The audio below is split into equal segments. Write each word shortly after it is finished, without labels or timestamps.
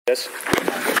Yes.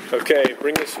 Okay,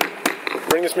 bring this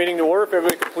meeting to order. If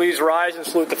everybody could please rise and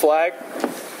salute the flag.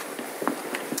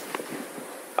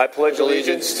 I pledge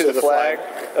allegiance to the flag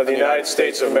of the United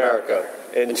States of America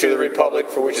and to the republic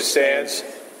for which it stands,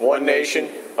 one nation,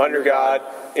 under God,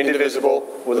 indivisible,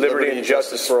 with liberty and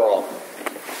justice for all.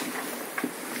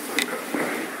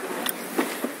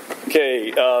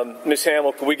 Okay, Ms.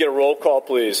 Hamill, can we get a roll call,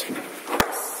 please?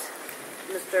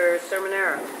 Mr.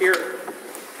 Sermonera. Here.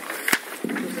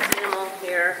 Mrs. Hamill,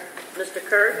 here. Mr.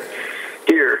 Kurtz.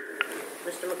 Here.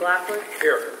 Mr. McLaughlin.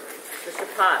 Here. Mr.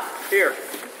 Potts. Here.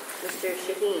 Mr.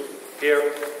 Shaheen.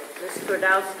 Here. Ms.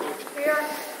 Twardowski. Here.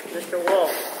 Mr.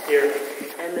 Wolf. Here.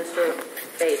 And Mr.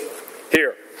 Bates.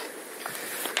 Here.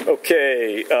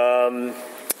 Okay,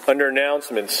 under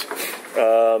announcements,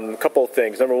 a couple of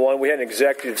things. Number one, we had an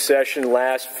executive session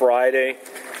last Friday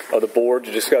of the board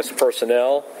to discuss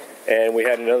personnel, and we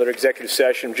had another executive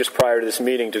session just prior to this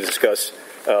meeting to discuss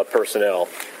personnel.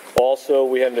 Also,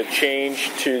 we had a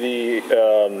change to the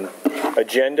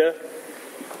agenda.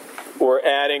 We're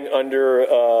adding under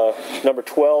number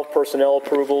 12, personnel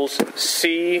approvals,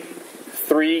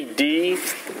 C3D.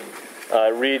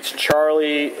 Reads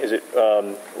Charlie, is it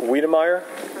Wiedemeyer?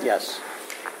 Yes.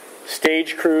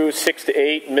 Stage crew 6 to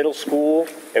 8, middle school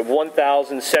at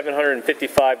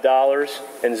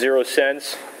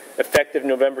 $1,755.00, effective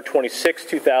November 26,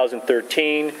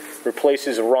 2013,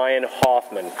 replaces Ryan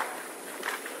Hoffman.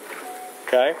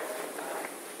 Okay.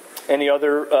 Any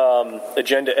other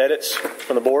agenda edits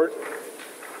from the board?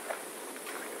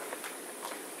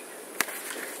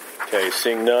 Okay,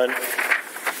 seeing none.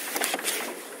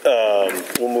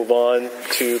 We'll move on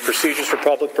to procedures for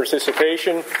public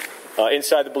participation.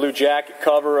 Inside the blue jacket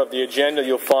cover of the agenda,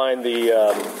 you'll find the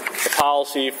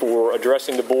policy for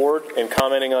addressing the board and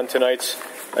commenting on tonight's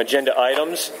agenda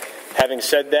items. Having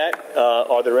said that,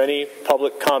 are there any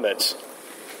public comments?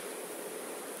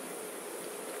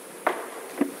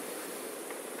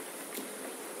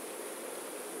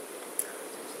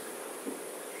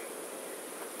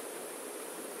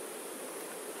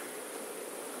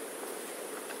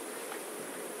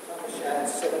 At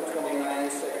 729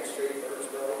 2nd Street,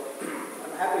 Burnsboro.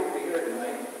 I'm happy to be here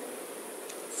tonight.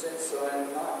 Since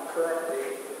I'm not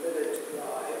currently permitted to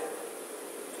drive due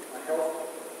to my health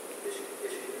issues, I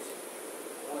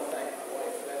want to thank my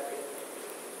wife, Becky,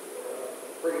 for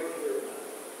bringing me here.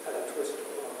 I had a twist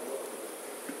along the road.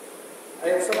 I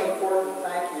have some important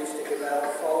thank yous to give out,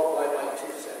 followed by my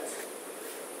 2 cents.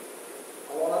 I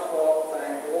want to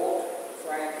thank Walt,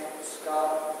 Frank,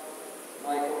 Scott,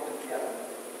 Michael, and Kevin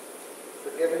for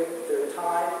giving their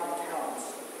time and talents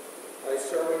by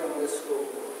serving on this school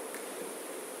board.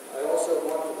 I also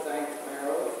want to thank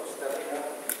Tamara for stepping up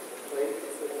to the plate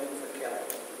filling for Kevin.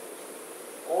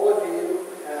 All of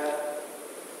you have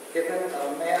given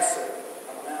a massive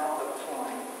amount of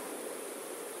time.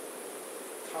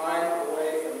 Time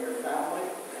away from your family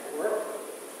and work,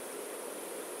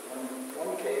 in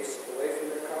one case, away from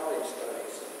your college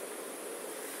studies.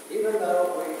 Even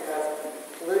though we have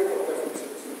political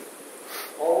differences,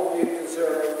 all of you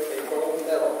deserve a gold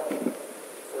medal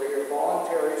for your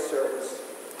voluntary service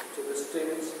to the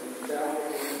students in the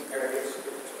downtown area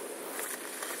schools.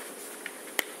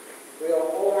 We have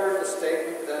all heard the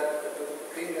statement that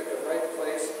being at the right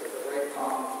place at the right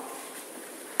time.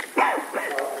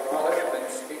 Rather,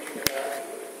 I'm speaking about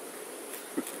you.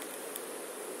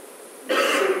 The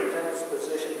superintendent's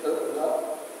position opened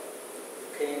up. You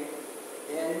came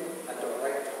in at the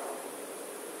right time.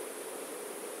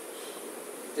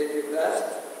 Did your best,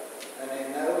 and I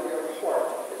know your heart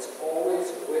is always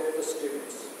with the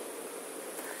students.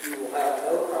 You will have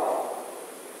no problem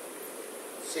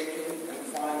seeking and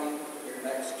finding your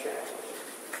next challenge.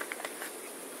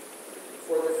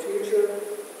 For the future,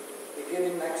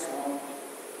 beginning next month,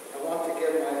 I want to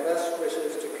give my best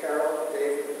wishes to Carol,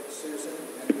 David, Susan,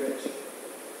 and Rich, the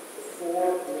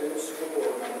 4 new school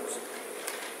board members.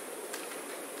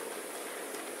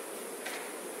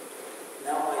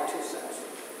 Now my 2 cents.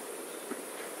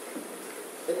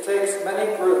 It takes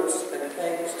many groups and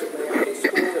things to make a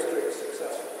school district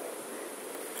successful.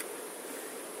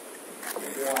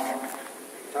 1,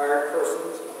 retired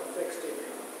persons on a fixed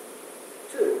income.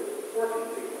 2, working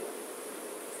people.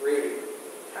 3,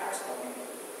 tax money.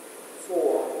 4,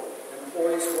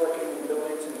 employees working in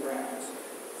buildings and grounds.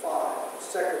 5,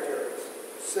 secretaries.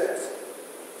 6,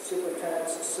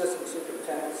 superintendents, assistant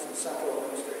superintendents, and central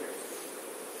administrators.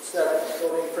 7,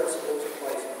 building principals and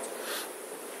placements.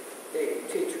 8,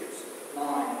 teachers.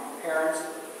 9, parents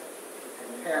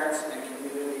and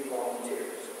community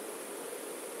volunteers.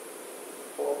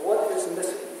 But what is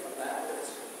missing from that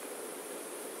list?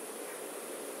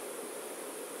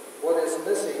 What is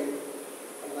missing missing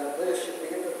on that list should be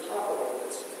at the top of the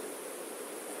list.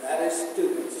 And that is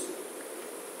students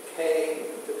K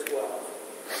to 12.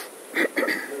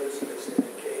 Notice they said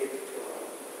K to 12,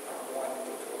 not 1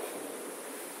 to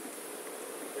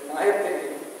 12. In my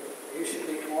opinion, you should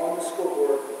be on the school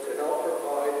board to help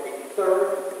provide a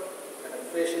thorough and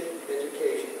efficient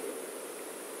education,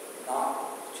 not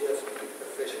just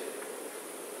efficient.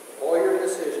 All your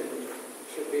decisions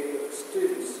should be with the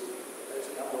students as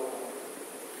number one.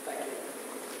 Thank you.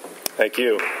 Thank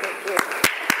you.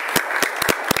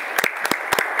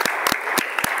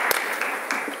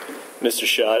 Mr.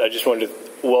 Schott, I just wanted to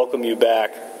welcome you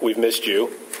back. We've missed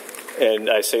you, and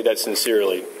I say that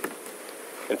sincerely.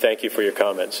 And thank you for your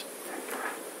comments.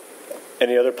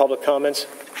 Any other public comments?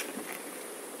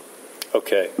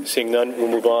 Okay, seeing none, we'll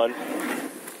move on.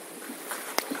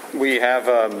 We have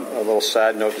a little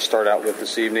sad note to start out with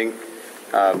this evening.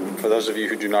 For those of you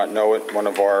who do not know it, one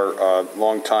of our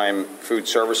longtime food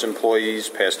service employees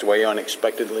passed away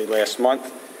unexpectedly last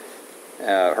month.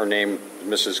 Her name is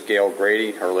Mrs. Gail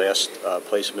Grady. Her last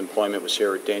place of employment was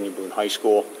here at Daniel Boone High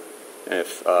School. And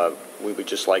if we would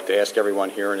just like to ask everyone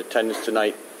here in attendance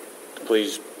tonight to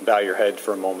please bow your head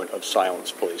for a moment of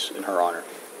silence, please, in her honor.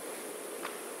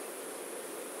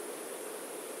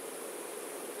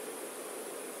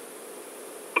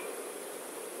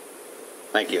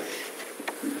 Thank you.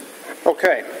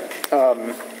 Okay.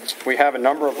 We have a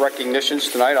number of recognitions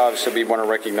tonight. Obviously, we want to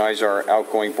recognize our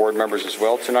outgoing board members as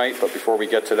well tonight. But before we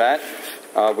get to that,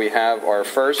 we have our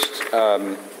first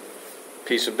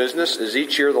piece of business. Is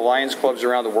each year the Lions clubs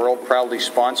around the world proudly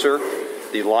sponsor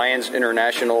the Lions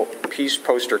International Peace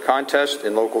Poster Contest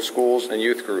in local schools and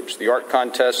youth groups. The art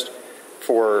contest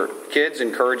for kids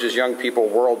encourages young people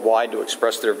worldwide to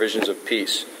express their visions of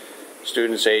peace.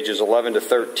 Students ages 11 to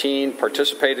 13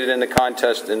 participated in the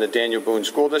contest in the Daniel Boone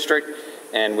School District,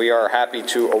 and we are happy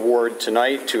to award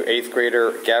tonight to 8th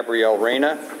grader Gabrielle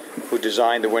Reyna, who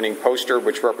designed the winning poster,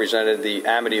 which represented the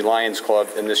Amity Lions Club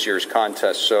in this year's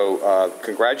contest. So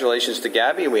congratulations to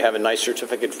Gabby, and we have a nice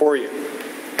certificate for you.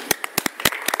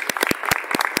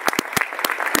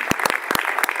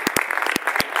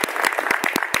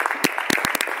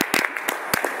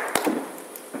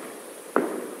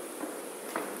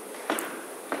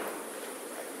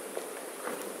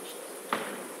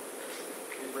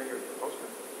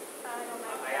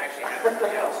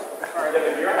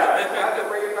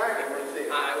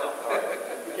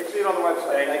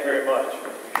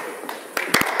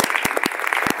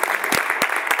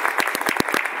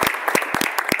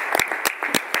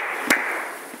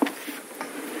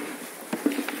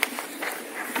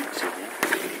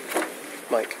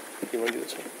 Mike, you want to do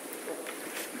this one?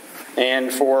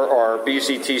 And for our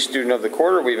BCT Student of the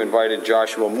Quarter, we've invited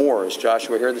Joshua Moore. Is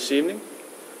Joshua here this evening?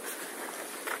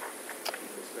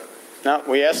 No,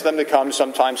 we asked them to come.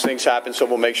 Sometimes things happen, so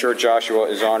we'll make sure Joshua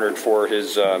is honored for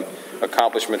his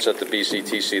accomplishments at the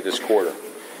BCTC this quarter.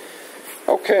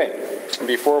 Okay,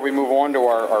 before we move on to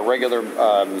our regular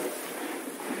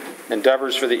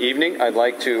endeavors for the evening, I'd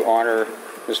like to honor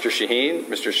Mr. Shaheen,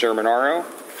 Mr. Sermonaro,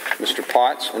 Mr.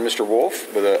 Potts, and Mr.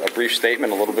 Wolf with a brief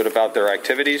statement, a little bit about their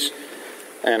activities,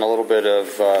 and a little bit of,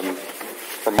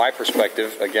 from my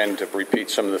perspective, again, to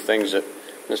repeat some of the things that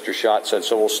Mr. Schott said.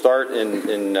 So we'll start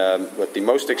with the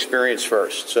most experience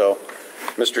first. So,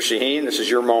 Mr. Shaheen, this is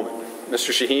your moment.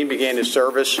 Mr. Shaheen began his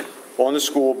service on the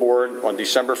school board on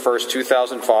December 1st,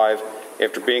 2005,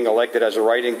 after being elected as a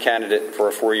write-in candidate for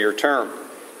a 4-year term.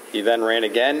 He then ran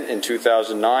again in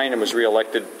 2009 and was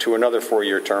reelected to another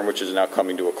 4-year term, which is now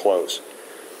coming to a close.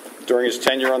 During his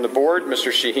tenure on the board,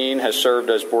 Mr. Shaheen has served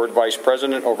as board vice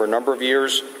president over a number of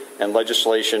years and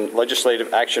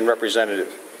legislative action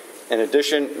representative. In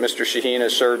addition, Mr. Shaheen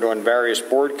has served on various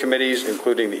board committees,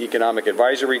 including the Economic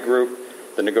Advisory Group,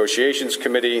 the Negotiations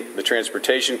Committee, the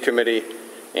Transportation Committee,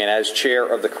 and as chair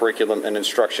of the Curriculum and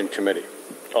Instruction Committee.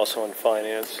 Also on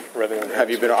finance, revenue. Have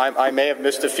you been? I may have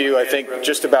missed a few. I think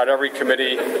just about every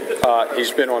committee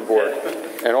he's been on board.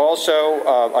 And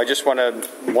also, I just want to,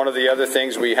 one of the other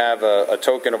things, we have a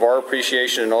token of our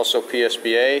appreciation and also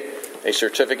PSBA, a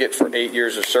certificate for 8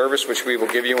 years of service, which we will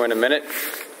give you in a minute.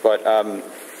 But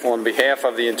on behalf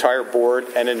of the entire board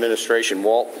and administration,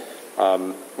 Walt, I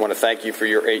want to thank you for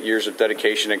your 8 years of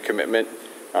dedication and commitment.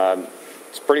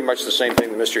 It's pretty much the same thing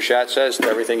that Mr. Schott says, to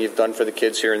everything you've done for the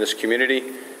kids here in this community,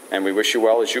 and we wish you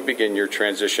well as you begin your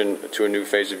transition to a new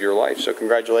phase of your life. So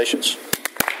congratulations.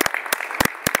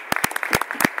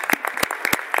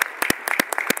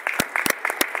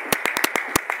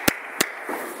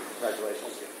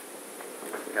 Congratulations.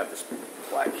 We have this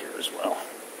flag here as well.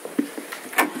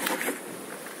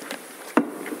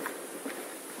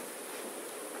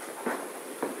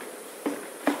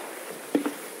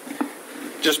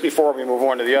 just before we move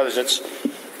on to the others, it's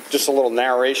just a little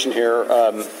narration here.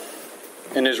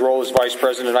 In his role as Vice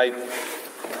President,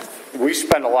 we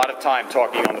spend a lot of time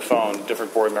talking on the phone,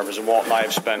 different board members, and Walt and I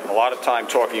have spent a lot of time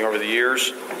talking over the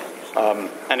years.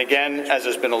 And again, as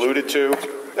has been alluded to,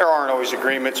 there aren't always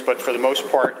agreements, but for the most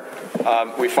part,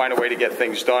 we find a way to get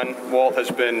things done. Walt has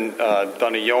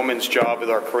done a yeoman's job with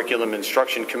our Curriculum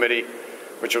Instruction Committee,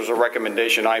 which was a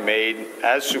recommendation I made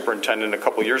as superintendent a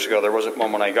couple years ago. There wasn't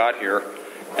one when I got here.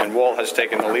 And Walt has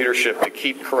taken the leadership to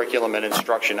keep curriculum and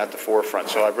instruction at the forefront.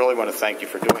 So I really want to thank you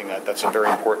for doing that. That's a very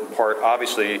important part,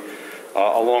 obviously,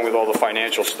 along with all the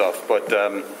financial stuff. But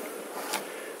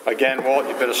again, Walt,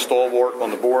 you've been a stalwart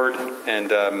on the board,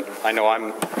 and I know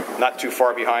I'm not too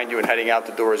far behind you and heading out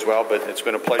the door as well, but it's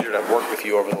been a pleasure to have worked with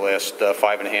you over the last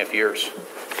 5.5 years.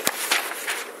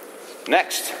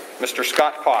 Next, Mr.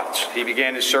 Scott Potts. He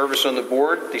began his service on the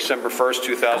board December 1st,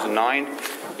 2009,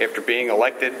 after being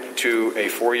elected to a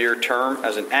 4-year term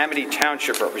as an Amity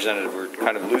Township representative. We're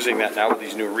kind of losing that now with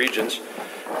these new regions.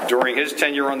 During his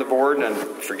tenure on the board, and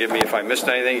forgive me if I missed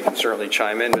anything, you can certainly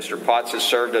chime in, Mr. Potts has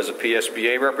served as a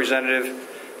PSBA representative,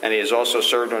 and he has also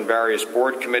served on various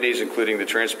board committees, including the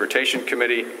Transportation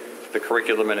Committee, the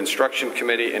Curriculum and Instruction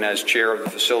Committee, and as chair of the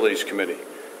Facilities Committee.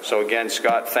 So again,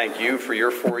 Scott, thank you for your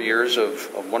 4 years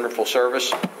of wonderful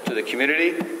service to the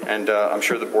community, and I'm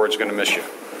sure the board's going to miss you.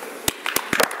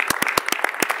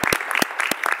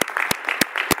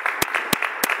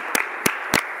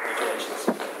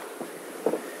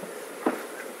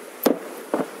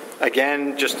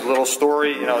 Again, just a little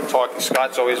story,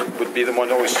 Scott's would be the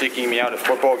one always seeking me out at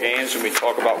football games, and we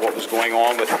talk about what was going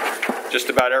on with just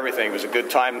about everything. It was a good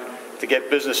time to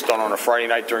get business done on a Friday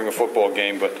night during a football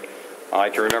game, but I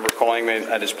can remember calling him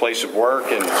at his place of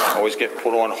work and always get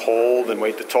put on hold and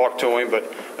wait to talk to him. But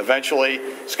eventually,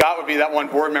 Scott would be that one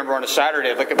board member on a Saturday.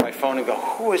 I'd look at my phone and go,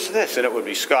 "Who is this?" And it would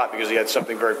be Scott, because he had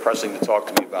something very pressing to talk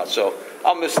to me about. So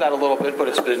I'll miss that a little bit, but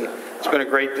it's been a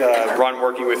great run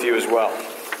working with you as well.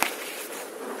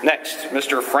 Next,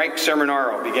 Mr. Frank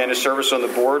Seminaro began his service on the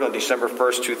board on December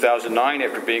 1st, 2009,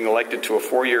 after being elected to a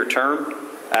 4-year term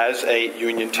as a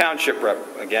Union Township rep.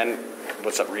 Again,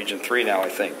 what's up, Region 3 now, I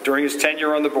think. During his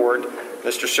tenure on the board,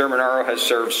 Mr. Seminaro has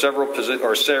served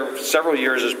several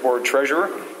years as board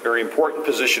treasurer, very important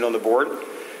position on the board.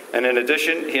 And in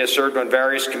addition, he has served on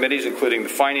various committees, including the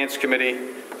Finance Committee,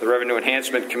 the Revenue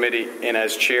Enhancement Committee, and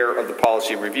as chair of the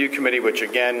Policy Review Committee, which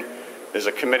again is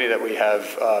a committee that we have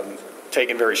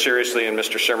taken very seriously, and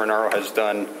Mr. Seminaro has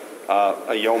done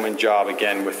a yeoman job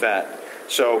again with that.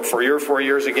 So for your 4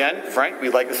 years again, Frank,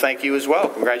 we'd like to thank you as well.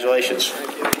 Congratulations.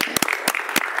 Thank you.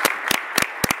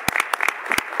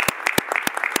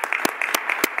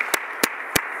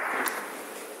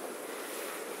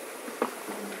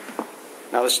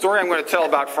 Now, the story I'm going to tell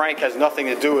about Frank has nothing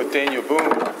to do with Daniel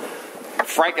Boone.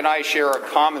 Frank and I share a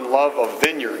common love of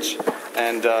vineyards,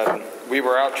 and we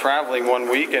were out traveling one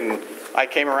week, and I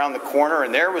came around the corner,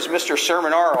 and there was Mr.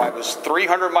 Seminaro. I was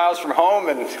 300 miles from home,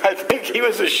 and I think he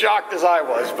was as shocked as I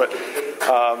was. But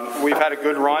we've had a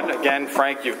good run. Again,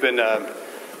 Frank, you've been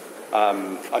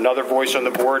another voice on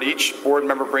the board. Each board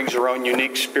member brings their own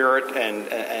unique spirit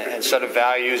and set of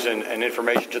values and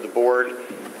information to the board.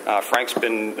 Frank's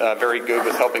been very good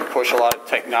with helping push a lot of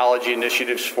technology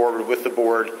initiatives forward with the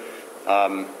board.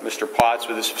 Mr. Potts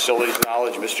with his facilities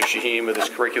knowledge, Mr. Shaheen with his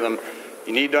curriculum.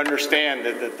 You need to understand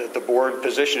that the board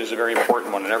position is a very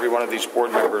important one, and every one of these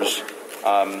board members,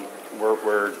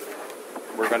 we're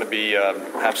going to be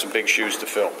have some big shoes to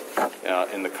fill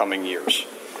in the coming years.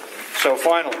 So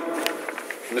finally,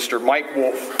 Mr. Mike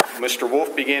Wolf. Mr.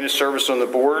 Wolf began his service on the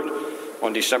board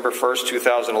on December 1st,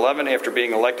 2011, after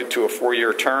being elected to a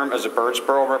 4-year term as a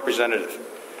Birdsboro representative.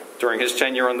 During his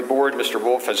tenure on the board, Mr.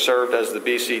 Wolf has served as the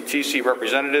BCTC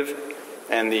representative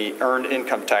and the Earned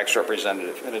Income Tax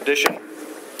representative. In addition,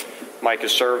 Mike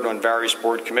has served on various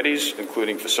board committees,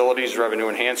 including Facilities, Revenue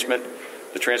Enhancement,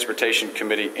 the Transportation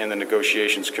Committee, and the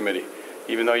Negotiations Committee.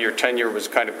 Even though your tenure was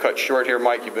kind of cut short here,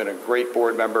 Mike, you've been a great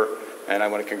board member, and I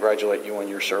want to congratulate you on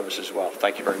your service as well.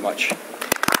 Thank you very much.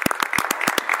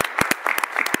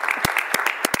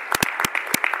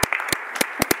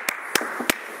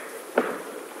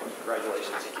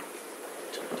 Congratulations.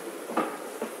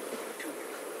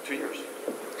 2 years.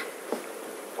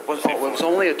 It was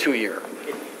only a 2-year.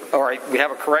 All right, we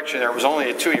have a correction there. It was only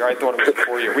a 2-year. I thought it was a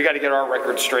 4-year. We got to get our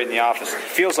records straight in the office. It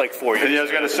feels like 4 years. I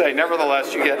was going to say,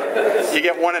 nevertheless, you get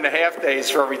 1.5 days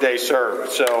for every day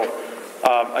served. So,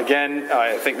 again,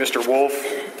 I think Mr. Wolf,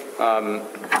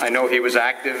 I know he was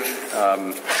active.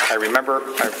 I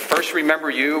first remember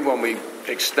you when we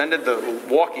extended the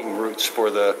walking routes for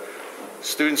the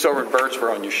students over in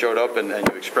Birdsboro, and you showed up and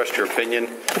you expressed your opinion,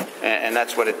 and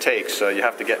that's what it takes. So you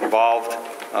have to get involved.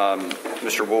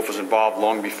 Mr. Wolf was involved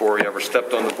long before he ever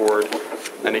stepped on the board.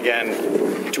 And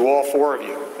again, to all four of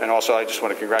you, and also I just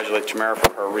want to congratulate Tamara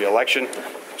for her re-election.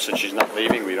 Since she's not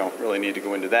leaving, we don't really need to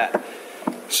go into that.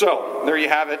 So there you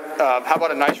have it. How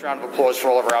about a nice round of applause for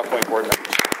all of our outgoing board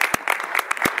members?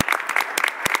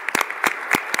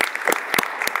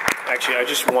 Actually, I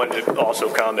just wanted to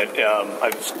also comment. I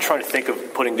was trying to think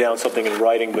of putting down something in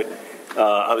writing, but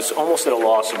I was almost at a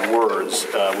loss of words,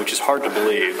 which is hard to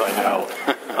believe, I know.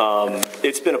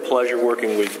 It's been a pleasure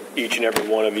working with each and every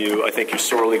one of you. I think you're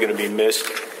sorely going to be missed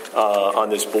on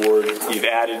this board. You've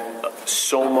added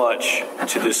so much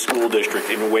to this school district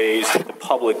in ways that the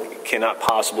public cannot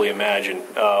possibly imagine,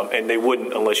 and they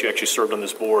wouldn't unless you actually served on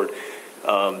this board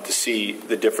to see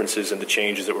the differences and the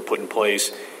changes that were put in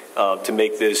place to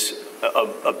make this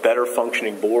a better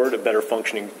functioning board, a better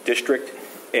functioning district.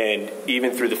 And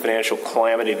even through the financial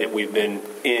calamity that we've been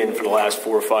in for the last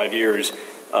 4 or 5 years,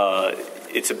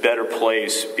 it's a better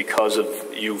place because of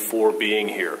you four being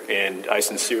here. And I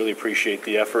sincerely appreciate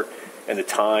the effort and the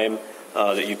time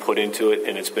that you put into it.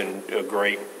 And it's been a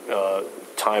great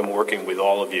time working with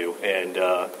all of you. And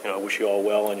I wish you all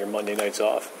well on your Monday nights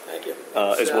off. Thank you.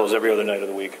 As well as every other night of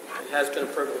the week. It has been a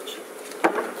privilege.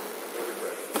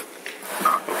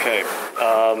 Okay.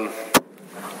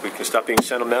 We can stop being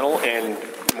sentimental and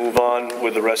move on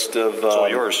with the rest of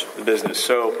the business.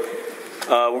 So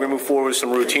we're going to move forward with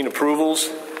some routine approvals.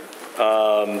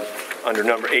 Under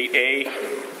number 8A,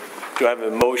 do I have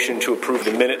a motion to approve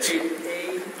the minutes?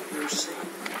 8A through C.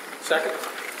 Second.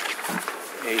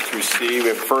 A through C. We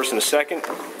have a first and a second.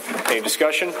 Any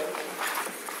discussion?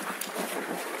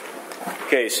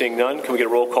 Okay, seeing none, can we get a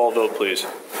roll call vote, please? I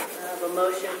have a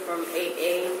motion from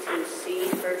 8A to C.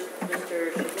 First,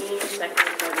 Mr. Shaheen, second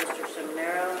by Mr.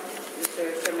 Seminaro. Mr.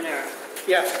 Seminaro.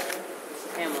 Yes.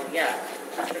 Mrs. Hamill, yes.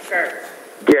 Mr. Kirk.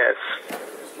 Yes.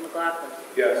 Mr. McLaughlin.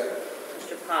 Yes.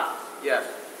 Mr. Pop. Yes.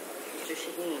 Mr.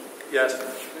 Shaheen. Yes.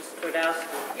 Mrs.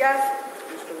 Twardowski. Yes.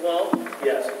 Mr. Wolf.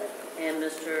 Yes. And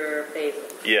Mr. Basil.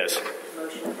 Yes.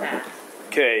 Motion passed.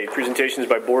 Okay, presentations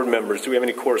by board members. Do we have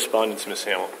any correspondence, Ms.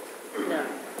 Hamill? No.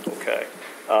 Okay.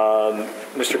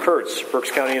 Mr. Kurtz,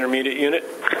 Berks County Intermediate Unit.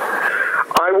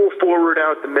 I will forward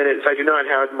out the minutes. I do not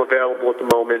have them available at the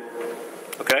moment.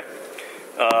 Okay.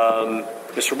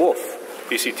 Mr. Wolf,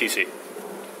 BCTC.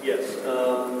 Yes.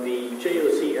 The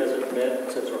JOC hasn't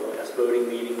met since our last voting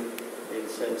meeting, and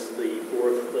since the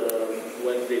fourth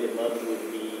Wednesday of the month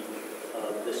would be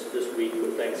this week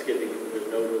with Thanksgiving, there's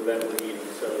no November meeting,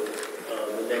 so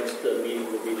the next meeting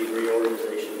will be the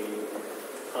reorganization meeting.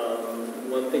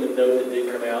 One thing of note that did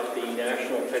come out, the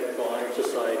National Technical Honor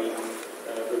Society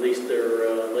released their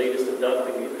latest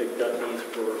inductees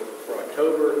for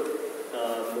October.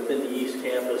 Within the East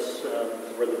Campus,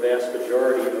 where the vast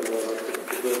majority of the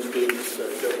Boone students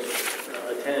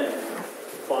attend,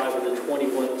 5 of the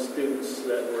 21 students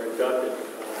that were inducted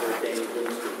were Danny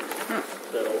Boone students.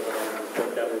 So I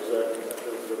think that was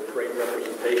a great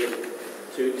representation.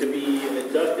 To be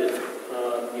inducted,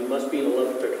 you must be in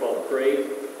 11th or 12th grade,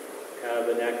 have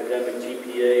an academic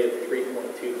GPA of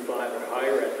 3.25 or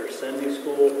higher after sending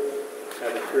school,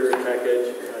 have a career tech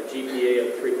GPA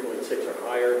of 3.6 or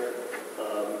higher,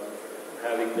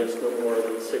 having missed no more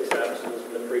than 6 absences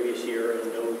in the previous year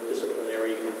and no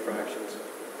disciplinary infractions.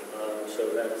 So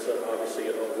that's obviously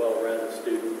a well-rounded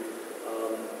student.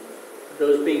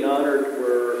 Those being honored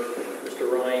were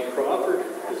Mr. Ryan Crawford,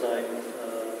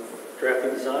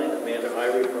 drafting design, Amanda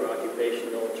Irie for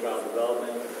occupational and child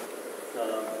development,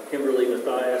 Kimberly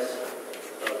Mathias,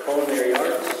 culinary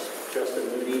arts, Justin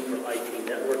Mooney for IT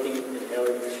networking, and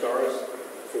Haley Staris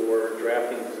for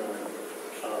drafting design.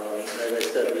 As I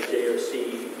said, the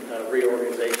JOC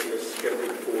reorganization is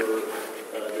scheduled for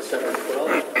December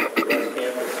 12th, West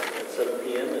Campus at 7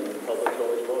 p.m., and the public's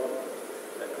always welcome.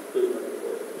 That concludes my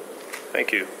report.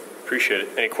 Thank you. Appreciate it.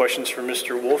 Any questions for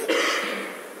Mr. Wolf?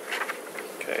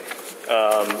 Okay.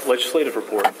 Legislative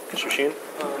report. Mr. Sheen?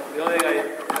 The only thing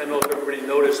I don't know if everybody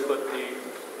noticed, but the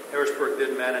Harrisburg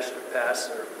did manage to pass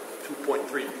their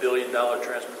 $2.3 billion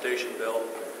transportation bill,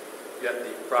 yet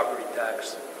the property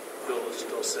tax bill is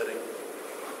still sitting.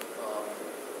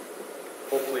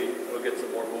 Hopefully we'll get some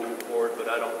more moving forward, but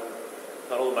I don't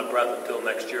hold my breath until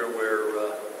next year where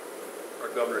our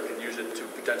governor can use it to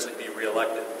potentially be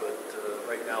reelected. But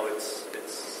right now it's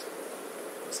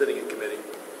sitting in committee.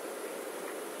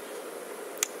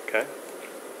 Okay.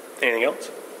 Anything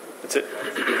else? That's it?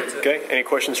 Okay. Any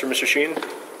questions for Mr. Sheen?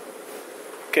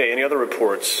 Okay. Any other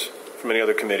reports from any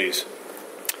other committees?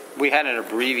 We had an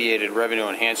abbreviated Revenue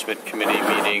Enhancement Committee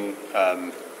meeting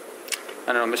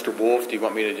I don't know, Mr. Wolf, do you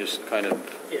want me to just kind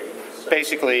of... Yeah.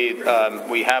 Basically,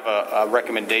 we have a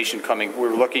recommendation coming.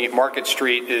 We're looking at Market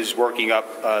Street is working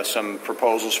up some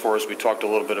proposals for us. We talked a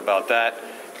little bit about that.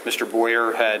 Mr.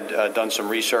 Boyer had done some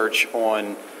research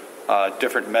on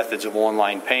different methods of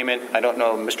online payment. I don't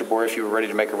know, Mr. Boyer, if you were ready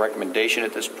to make a recommendation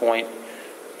at this point.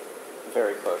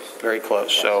 Very close. Very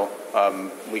close. So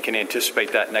we can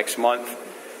anticipate that next month.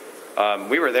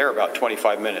 We were there about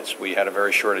 25 minutes. We had a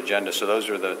very short agenda, so those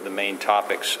are the main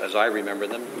topics as I remember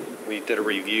them. We did a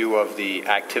review of the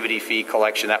activity fee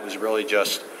collection. That was really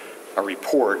just a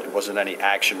report. It wasn't any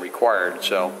action required.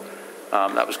 So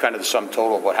that was kind of the sum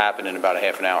total of what happened in about a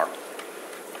half an hour.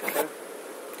 Okay.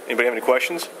 Anybody have any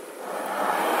questions?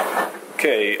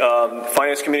 Okay.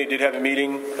 Finance Committee did have a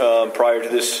meeting prior to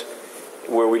this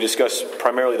where we discussed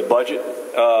primarily the budget.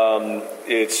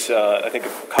 I think a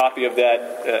copy of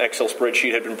that Excel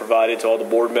spreadsheet had been provided to all the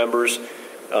board members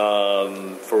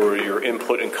for your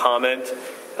input and comment.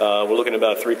 We're looking at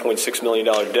about a $3.6 million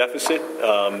deficit.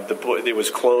 It was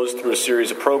closed through a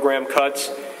series of program cuts,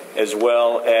 as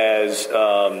well as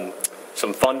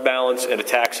some fund balance and a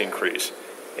tax increase.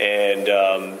 And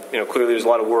clearly there's a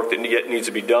lot of work that needs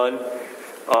to be done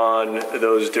on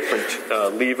those different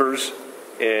levers.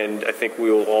 And I think we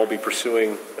will all be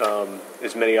pursuing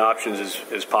as many options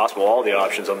as possible, all the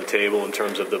options on the table in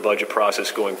terms of the budget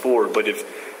process going forward. But if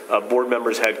board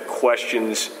members had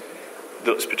questions,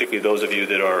 particularly those of you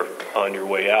that are on your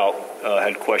way out,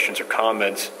 had questions or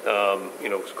comments,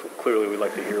 clearly we'd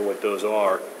like to hear what those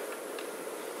are.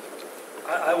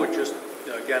 I would just,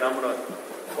 again, I'm going to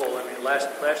pull. I mean,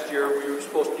 last year we were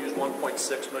supposed to use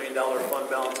 $1.6 million fund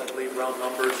balance, I believe, round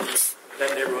numbers.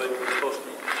 That neighborhood was supposed to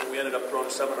be, we ended up throwing a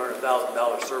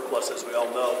 $700,000 surplus, as we all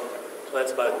know. So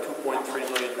that's about a $2.3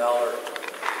 million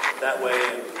that way.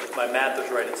 And if my math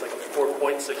is right, it's like a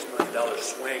 $4.6 million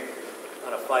swing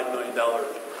on a $5 million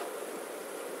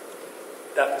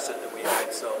deficit that we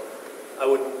had. So I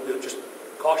would just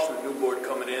caution the new board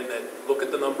coming in that look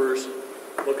at the numbers,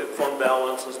 look at fund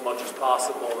balance as much as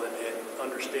possible, and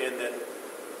understand that,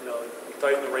 we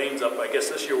tighten the reins up. I guess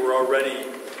this year we're already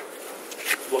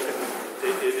looking,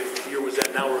 if the year was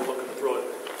that, now we're looking to throw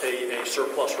a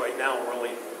surplus right now. We're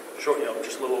only short,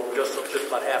 just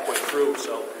about halfway through.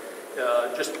 So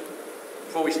just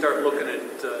before we start looking at,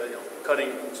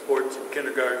 cutting sports and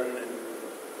kindergarten and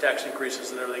tax increases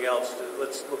and everything else,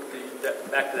 let's look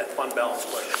back to that fund balance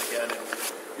question again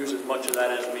and use as much of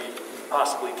that as we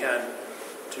possibly can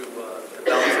to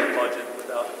balance that budget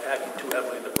without acting too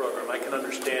heavily in the program. I can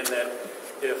understand that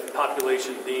if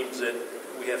population deems that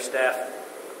we have staff,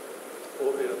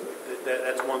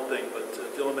 that's one thing, but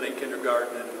to eliminate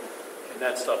kindergarten and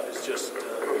that stuff is just,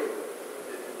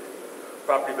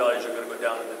 property values are going to go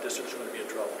down and the district's going to be in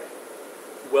trouble.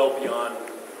 Well beyond,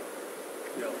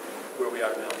 where we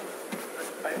are now.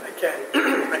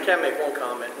 I can make one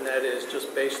comment, and that is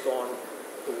just based on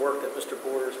the work that Mr.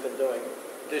 Boyer's been doing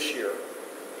this year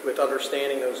with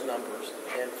understanding those numbers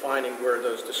and finding where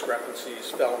those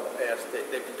discrepancies fell in the past.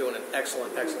 They've been doing an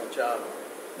excellent job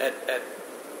at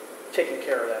taking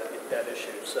care of that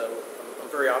issue. So I'm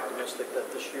very optimistic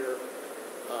that this year,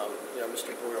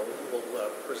 Mr. Boyer will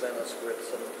present us with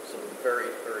some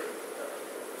very, very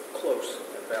close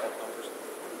and valid numbers.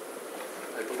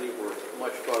 I believe we're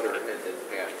much farther ahead than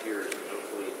past years, and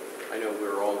hopefully, I know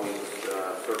we're always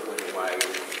circling the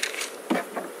wagons and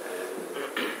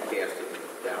casting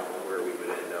down on where we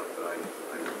would end up, but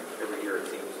every year it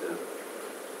seems to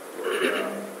we're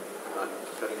not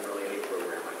cutting really any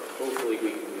program. Hopefully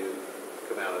we can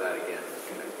come out of that again.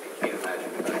 I can't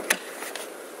imagine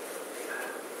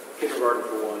kindergarten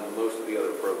for one, most of the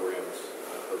other programs,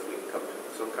 hopefully we can come to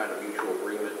some kind of mutual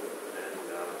agreement and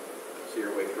see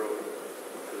your way through it.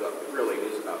 Because really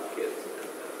it is about the kids. And,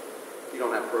 if you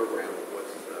don't have programs,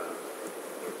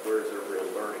 where's their real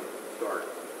learning start?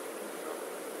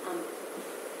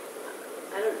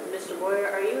 Mr. Boyer,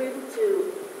 are you able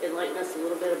to enlighten us a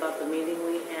little bit about the meeting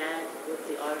we had with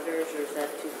the auditors, or is that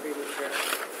too premature?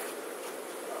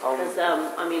 Because,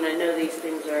 I know these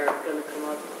things are going to come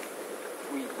up.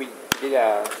 We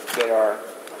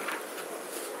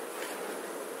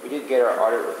did get our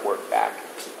audit report back,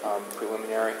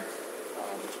 preliminary,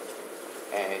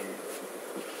 and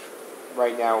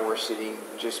right now we're sitting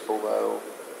just below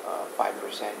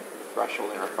 5%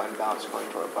 threshold in our fund balance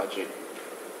according to our budget.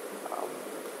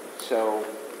 So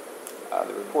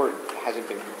the report hasn't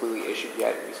been completely issued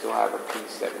yet. We still have a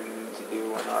piece that we need to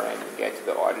do on our end and get to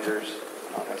the auditors.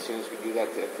 As soon as we do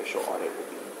that, the official audit will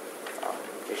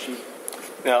be issued.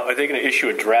 Now, are they going to issue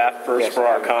a draft first for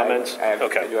our comments? I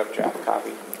do have a draft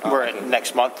copy. We're in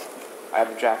next month? I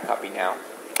have a draft copy now.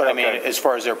 But I mean, as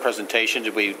far as their presentation,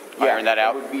 did we iron that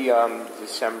out? It would be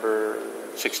December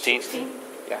 16th?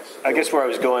 Yes. I guess where I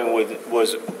was going with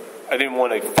was I didn't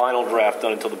want a final draft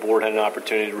done until the board had an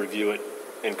opportunity to review it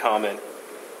and comment.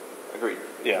 Agreed.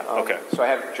 Yeah, okay. So I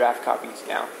have draft copies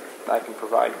now that I can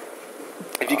provide.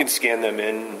 If you can scan them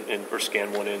in or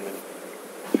scan one in.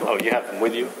 Oh, you have them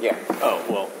with you? Yeah. Oh,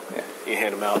 well, Yeah. you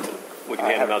hand them out to, we can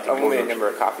I hand them out have to only a board. number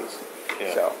of copies,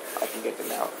 Yeah. so I can get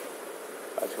them out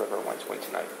to whoever wants one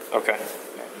tonight. Okay.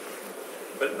 Yeah.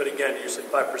 But again, you said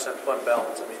 5% fund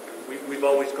balance. I mean, we've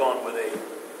always gone with a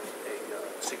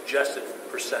suggested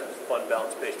percent fund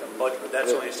balance based on budget, but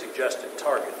that's only a suggested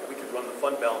target. We could run the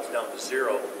fund balance down to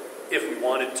zero if we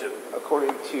wanted to.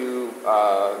 According to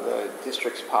the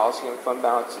district's policy on fund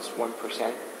balance, it's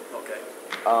 1%. Okay.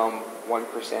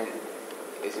 1%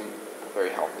 isn't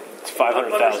very healthy. It's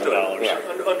 $500,000. Yeah.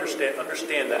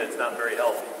 Understand that it's not very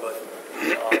healthy, but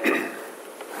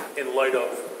in light of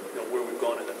where we've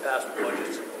gone in the past with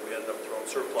budgets, we ended up throwing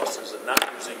surpluses and not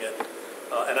using it.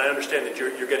 And I understand that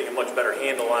you're getting a much better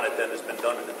handle on it than has been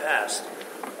done in the past.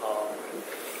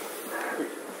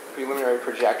 Preliminary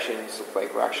projections look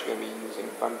like we're actually going to be using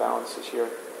fund balance this year.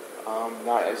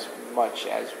 Not as much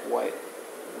as what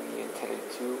we intended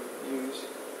to use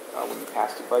when we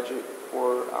passed the budget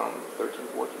for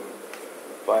 13-14.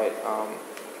 But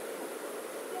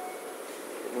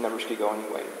the numbers could go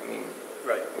anyway. I mean,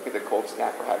 Right. look at the cold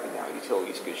snap we're having now.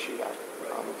 Utilities could shoot up.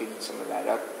 We could eat some of that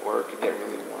up, or it could get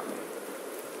really warm.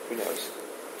 Who knows?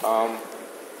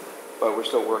 But we're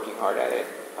still working hard at it.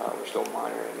 We're still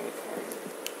monitoring it. And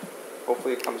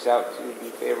hopefully it comes out to be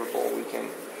favorable. We can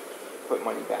put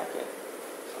money back in.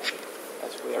 So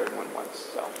that's what everyone wants.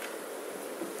 So.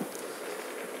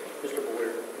 Mr.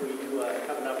 Boyer, will you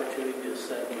have an opportunity to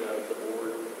send the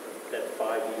board that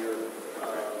 5-year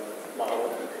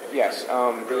model? Yes.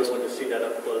 I really want to see that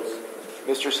up close.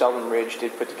 Mr. Seldon Ridge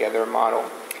did put together a model,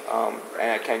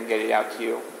 and I can get it out to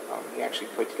you. He actually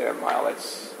put together a model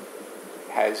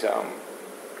has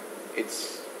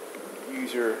its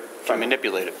user. Can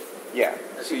manipulate it. Yeah.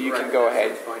 So you can go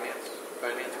ahead.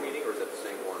 Finance meeting, or is that the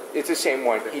same one? It's the same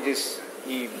one.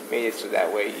 He made it so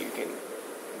that way you can.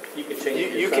 You can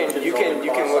change You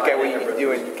can look at what you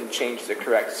do and you can change the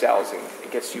correct cells and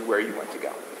it gets you where you want to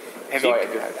go. I do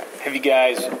have that. Have you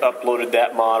guys uploaded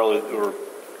that model or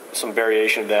some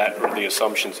variation of that or the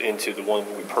assumptions into the one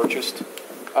we purchased?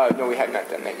 No, we have not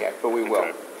done that yet, but we will.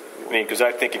 Okay. I mean, because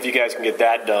I think if you guys can get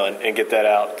that done and get that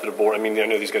out to the board, I mean, I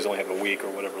know these guys only have a week or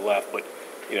whatever left, but,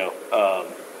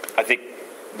 I think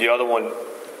the other one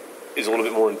is a little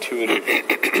bit more intuitive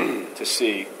to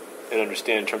see and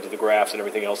understand in terms of the graphs and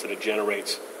everything else that it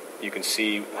generates. You can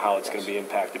see how it's going to be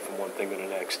impacted from one thing to the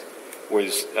next.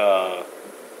 Whereas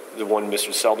the one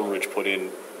Mr. Seldon Ridge put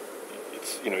in,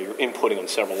 it's, you're inputting on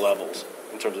several levels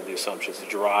in terms of the assumptions to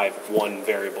derive one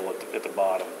variable at the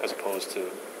bottom as opposed to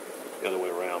the other way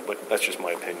around. But that's just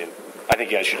my opinion. I think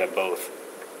you guys should have both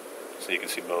so you can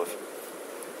see both.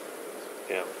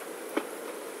 Yeah.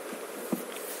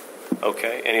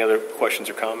 Okay. Any other questions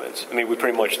or comments? I mean, we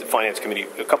pretty much, the Finance Committee,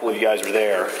 a couple of you guys were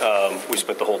there. We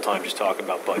spent the whole time just talking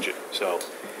about budget. So,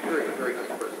 Very, very nice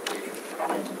presentation.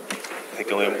 I think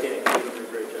the only,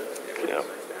 yeah.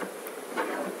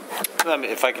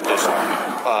 If I can just,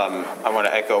 I want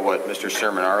to echo what Mr.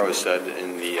 Sermonaro said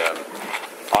in the,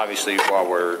 obviously while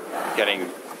we're getting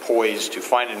poised to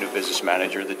find a new business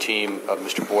manager, the team of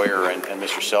Mr. Boyer and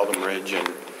Mr. Seldon Ridge and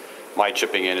my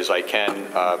chipping in as I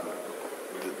can,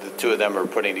 the two of them are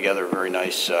putting together very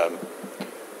nice,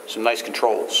 some nice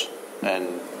controls.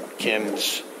 And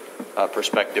Kim's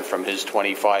perspective from his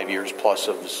 25 years plus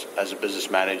as a business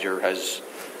manager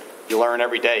you learn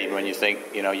every day. When you think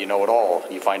you know it all,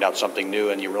 you find out something new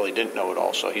and you really didn't know it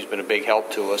all. So he's been a big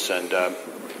help to us, and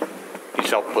he's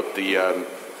helped put the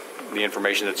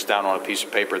information that's down on a piece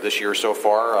of paper this year so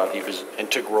far. He was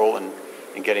integral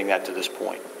in getting that to this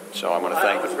point. So I want to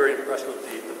thank I was very impressed with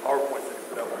the PowerPoint that you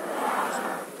put up.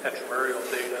 Actuarial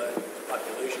data,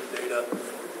 population data,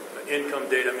 income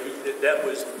data. I mean, that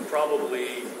was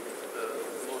probably the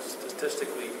most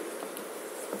statistically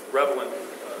relevant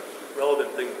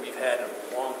thing that we've had in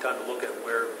a long time to look at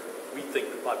where we think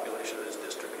the population of this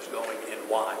district is going and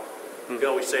why. We can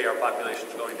always say our population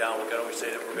is going down. We can always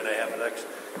say that we're going to have the next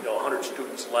 100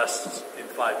 students less in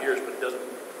 5 years, but it doesn't.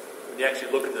 When you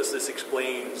actually look at this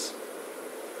explains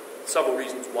several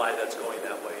reasons why that's going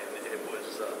that way, and it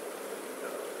was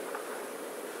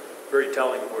very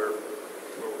telling where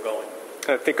we're going.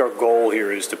 I think our goal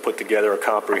here is to put together a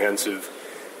comprehensive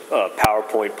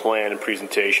PowerPoint plan and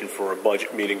presentation for a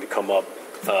budget meeting to come up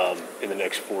in the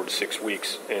next 4 to 6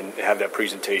 weeks and have that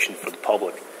presentation for the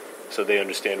public so they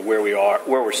understand where we are,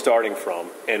 where we're starting from,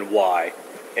 and why,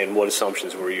 and what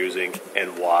assumptions we're using,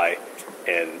 and why,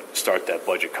 and start that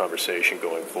budget conversation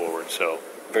going forward. So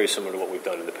very similar to what we've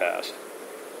done in the past.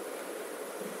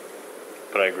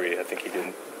 But I agree. I think he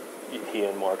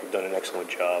and Mark have done an excellent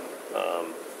job.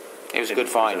 It was a good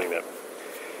find. That.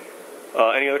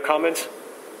 Any other comments?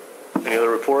 Any other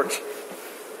reports?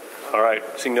 All right.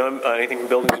 Seeing none, anything from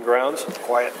Buildings and Grounds?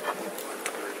 Quiet.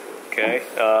 Okay.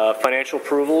 Financial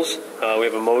approvals. We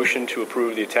have a motion to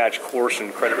approve the attached course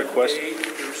and credit request. A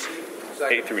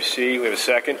through C. We have a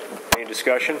second. Any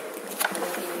discussion?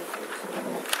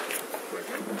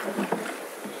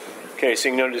 Okay.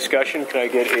 Seeing no discussion, can I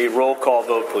get a roll call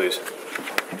vote, please?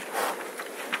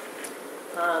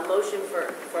 Motion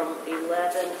from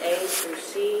 11A through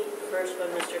C, first by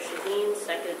Mr. Shaheen,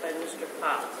 seconded by Mr.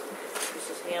 Potts.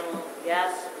 Mrs. Hamill,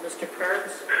 yes. Mr.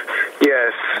 Kurtz?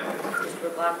 Yes. Mr.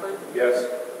 McLaughlin? Yes.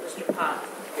 Mr. Potts?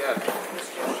 Yes.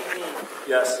 Mr. Shaheen?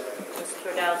 Yes. Mrs.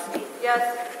 Twardowski? Yes.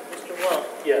 Mr. Wolf?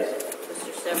 Yes.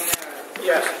 Mr. Seminara?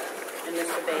 Yes. And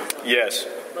Mr. Basil? Yes.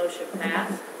 Motion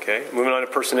passed. Okay. Moving on to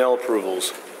personnel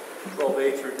approvals.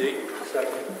 12A through D.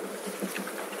 Second.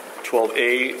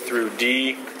 12A through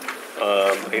D,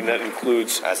 and that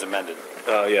includes, As amended.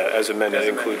 as amended,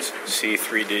 includes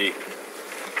C3D.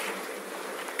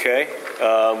 Okay,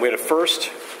 we had a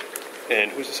first,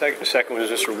 and who's the second? The second was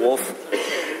Mr. Wolf.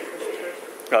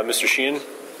 Mr. Sheehan.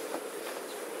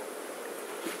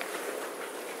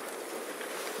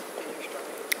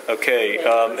 Okay,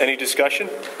 any discussion?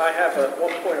 I have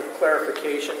one point of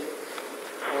clarification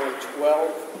on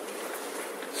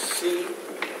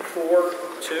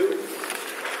 12C4-2.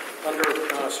 Under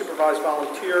supervised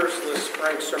volunteers, lists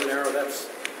Frank Sermonero. That's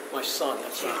my son.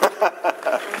 That's not. Does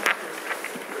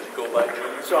it go by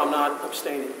junior? So I'm not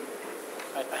abstaining.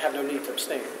 I have no need to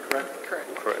abstain, correct?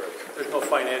 Correct. There's no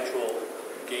financial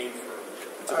gain for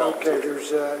it's a volunteer. Okay,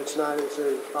 it's a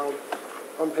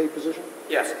unpaid position?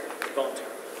 Yes. Volunteer.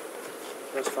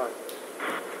 That's fine.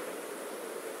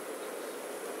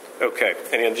 Okay,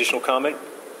 any additional comment?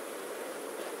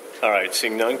 All right,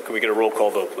 seeing none, can we get a roll call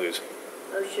vote, please?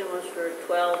 Motion was for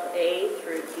 12A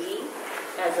through D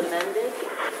as amended.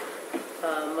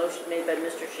 Motion made by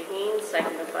Mr. Shaheen,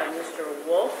 seconded by Mr.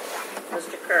 Wolf.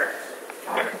 Mr. Kurtz?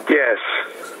 Yes.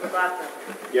 Mr. McLaughlin?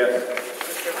 Yes.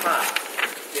 Mr. Potts?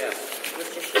 Yes.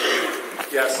 Mr. Shaheen?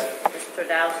 Yes. Mr.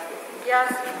 Twardowski?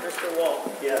 Yes. Mr. Wolf?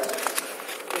 Yes.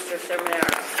 Mr.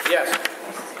 Seminara? Yes.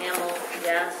 Mrs. Hamill?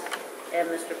 Yes. And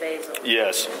Mr. Basil?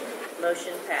 Yes.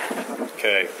 Motion passed.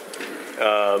 Okay.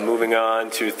 Moving on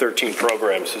to 13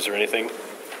 programs. Is there anything?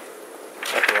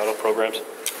 Auto programs?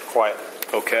 Quiet.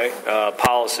 Okay.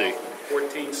 Policy.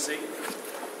 14C.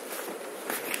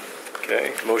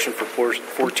 Okay. Motion for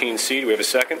 14C. Do we have a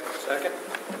second? Second.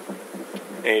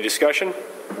 Any discussion?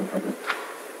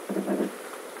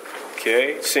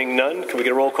 Okay. Seeing none, can we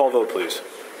get a roll call vote, please?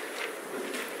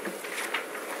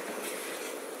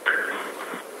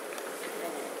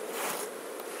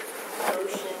 Motion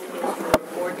is for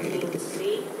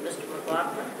 14C. Mr.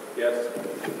 McLaughlin? Yes.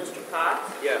 Mr.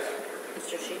 Potts? Yes.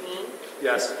 Mr. Shaheen?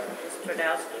 Yes. Mr.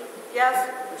 Twardowski? Yes.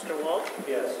 Mr. Wolf?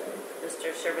 Yes.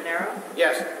 Mr. Seminara?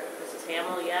 Yes. Mrs.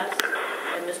 Hamill, yes.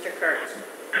 And Mr. Kurtz?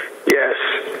 Yes.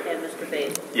 And Mr.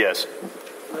 Basil? Yes.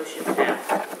 Motion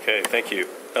passed. Okay. Thank you.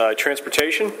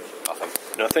 Transportation?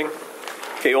 Nothing.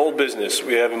 Okay. Old business.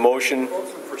 We have a motion.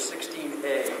 Motion for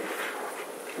 16A.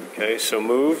 Okay. So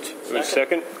moved. Do we have a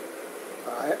second?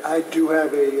 I do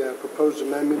have a proposed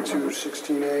amendment to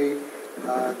 16A.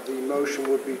 The motion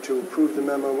would be to approve the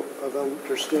memo of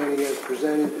understanding as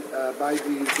presented by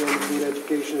the Jones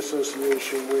Education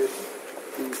Association with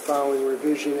the following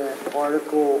revision at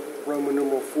Article Roman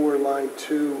numeral 4, line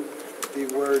 2. The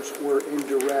words "were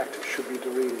indirect" should be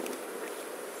deleted.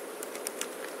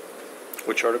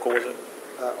 Which article was it?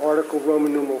 Article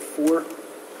Roman numeral 4,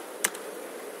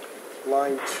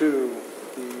 line 2.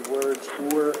 The words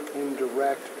 "or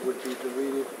indirect" would be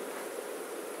deleted.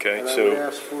 Okay. And I would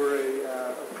ask for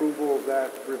a approval of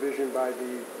that revision by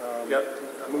the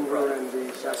mover and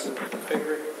the second.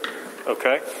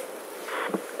 Okay.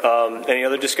 Any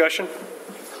other discussion?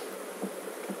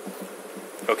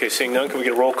 Okay, seeing none, can we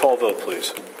get a roll call vote,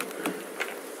 please?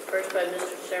 First by Mr.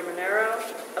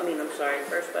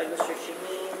 First by Mr.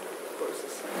 Shaheen. What was the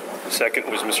second? Second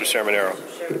was Mr. Sermonero.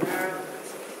 Mr. Seminara.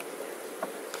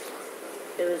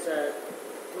 It was a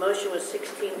motion was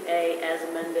 16A as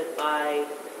amended by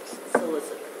the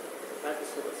solicitor.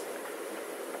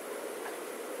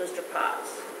 Mr.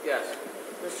 Potts. Yes.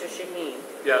 Mr. Shaheen.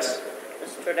 Yes.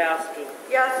 Mr. Twardowski.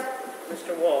 Yes.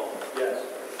 Mr. Wolf. Yes.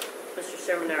 Mr.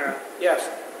 Seminara. Yes.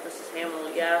 Mrs. Hamill,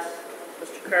 yes.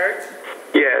 Mr. Kurtz.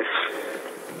 Yes.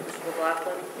 Mr.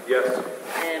 McLaughlin? Yes.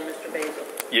 And Mr. Basil?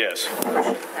 Yes.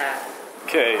 Motion passed.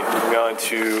 Okay, moving on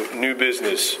to new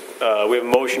business. We have a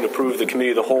motion to approve the committee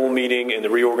of the whole meeting and the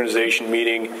reorganization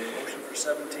meeting. Motion for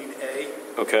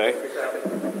 17A. Okay.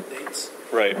 Dates.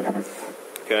 Right.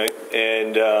 Okay.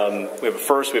 And we have a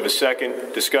first, we have a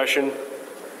second discussion.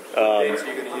 Dates are you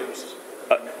going to use?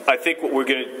 I think what we're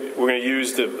going to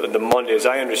use the Monday, as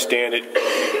I understand it.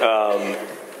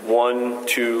 1,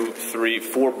 2, 3,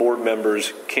 4 board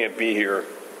members can't be here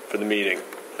for the meeting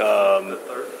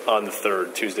on the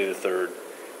 3rd, Tuesday the 3rd.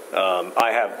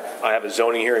 I have a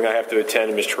zoning hearing I have to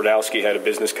attend, and Mr. Radowski had a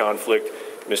business conflict.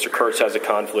 Mr. Kurtz has a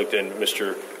conflict, and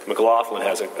Mr. McLaughlin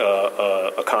has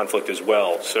a conflict as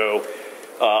well. So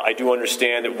I do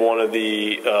understand that one of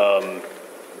the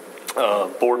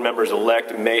board members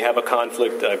elect may have a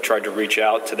conflict. I've tried to reach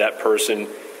out to that person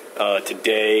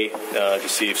today to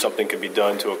see if something could be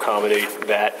done to accommodate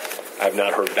that. I have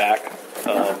not heard back,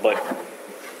 but.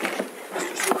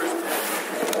 Mr. Sewers,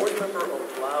 is a board member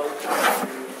allowed to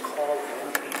call in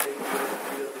and take the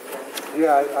phone?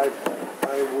 Yeah,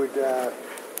 I would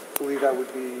believe that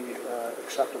would be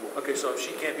acceptable. Okay, so if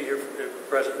she can't be here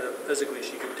present physically,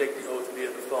 she can take the oath via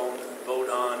the phone and vote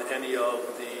on any of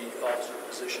the officer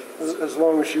positions? As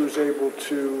long as she was able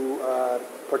to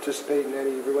participate in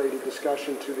any related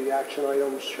discussion to the action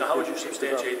items. Now, how would you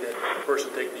substantiate that the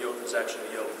person taking the oath is actually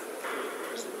the oath?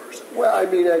 Is the person? Well, I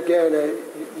mean, again,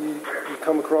 you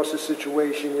come across a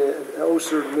situation,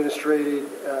 oaths are administered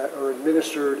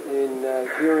in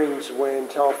hearings when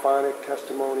telephonic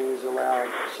testimony is allowed.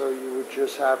 So you would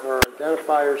just have her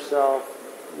identify herself.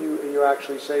 You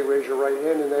actually say, raise your right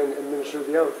hand, and then administer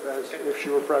the oath as if she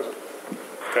were present.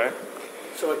 Okay.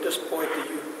 So at this point, do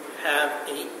you have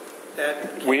 8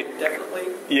 that can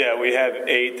definitely? Yeah, we have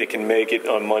 8 that can make it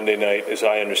on Monday night, as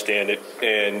I understand it,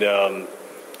 and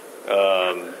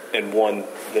 1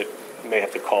 that may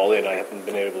have to call in. I haven't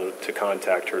been able to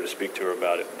contact her to speak to her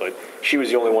about it, but she was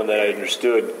the only one that I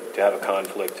understood to have a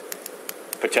conflict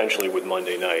potentially with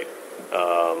Monday night.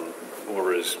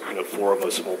 Whereas 4 of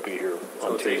us won't be here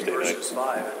on Tuesday night. So 8 versus 5.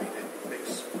 I mean,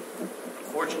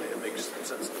 unfortunately, it makes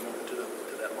sense to move it to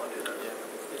that Monday night.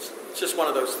 Yeah. It's just one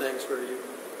of those things where you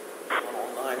want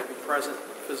all 9 to be present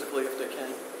physically if they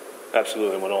can.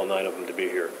 Absolutely, I want all 9 of them to be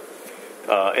here.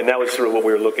 And that was sort of what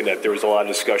we were looking at. There was a lot of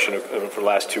discussion for the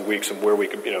last 2 weeks of where we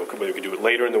could, whether we could do it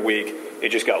later in the week. It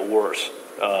just got worse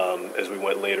as we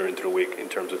went later into the week in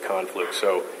terms of conflict.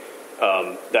 So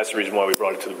that's the reason why we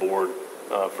brought it to the board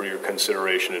for your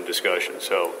consideration and discussion.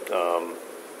 So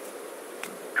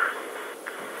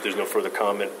if there's no further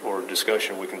comment or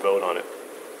discussion, we can vote on it.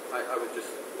 I would just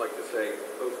like to say,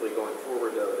 hopefully going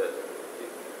forward, though, that,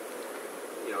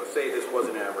 say this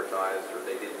wasn't advertised or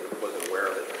they wasn't aware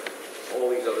of it.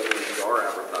 All these other meetings are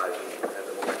advertised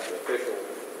as an elected official.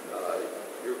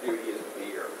 Your duty is to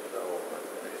be here. So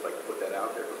I just like to put that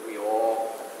out there because we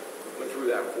all went through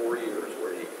that 4 years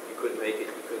where you couldn't make it,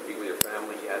 you couldn't be with your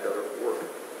family, you had other work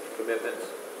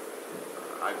commitments.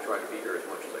 I've tried to be here as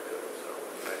much as I could, so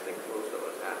I think most of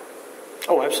us have.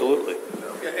 Oh, absolutely.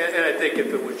 So, and I think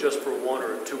if it was just for 1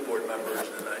 or 2 board members,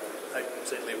 then I'd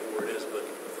say leave it where it is, but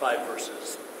 5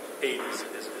 versus 8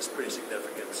 is pretty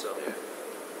significant. So. Yeah.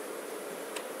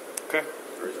 Okay.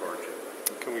 There is hardship.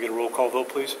 Can we get a roll call vote,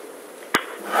 please?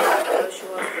 Motion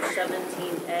was for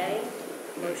 17A.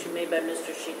 Motion made by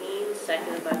Mr. Shaheen,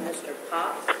 seconded by Mr.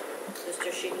 Potts. Mr.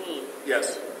 Shaheen.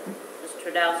 Yes. Ms.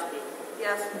 Tradowski.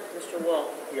 Yes. Mr. Wolf.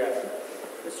 Yes.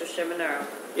 Mr. Shimonero.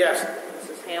 Yes.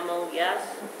 Mrs. Hamill, yes.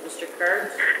 Mr.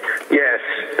 Kurtz. Yes.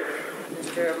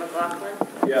 Mr. McLaughlin.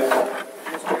 Yes.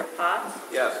 Mr. Potts.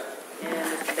 Yes. And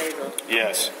Mr. Basil.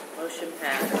 Yes. Motion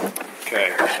passed. Okay.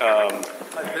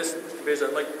 Mr. Basil,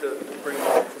 I'd like to bring it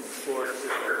up from the floor.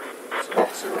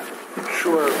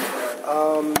 Sure.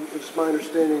 It's my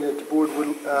understanding that the board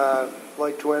would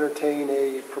like to entertain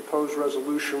a proposed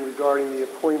resolution regarding the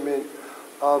appointment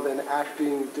of an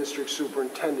acting district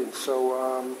superintendent. So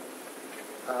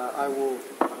I will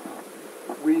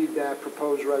read that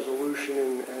proposed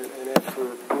resolution and ask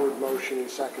for board motion and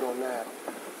second on that.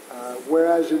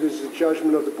 Whereas it is the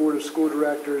judgment of the Board of School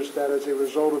Directors that as a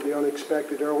result of the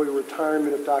unexpected early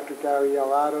retirement of Dr. Gary L.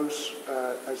 Ados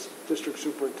as District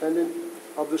Superintendent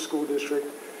of the school district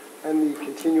and the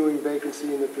continuing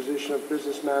vacancy in the position of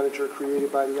Business Manager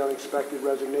created by the unexpected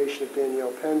resignation of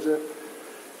Danielle Penza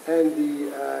and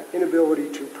the inability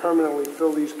to permanently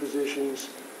fill these positions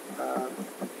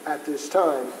at this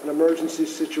time, an emergency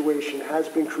situation has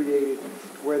been created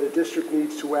where the district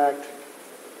needs to act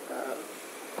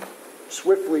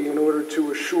swiftly in order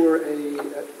to assure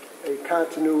a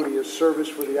continuity of service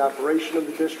for the operation of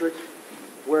the district.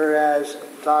 Whereas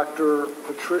Dr.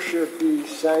 Patricia B.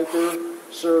 Sanker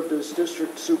served as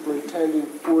district superintendent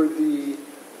for the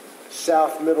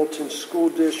South Middleton School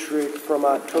District from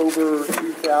October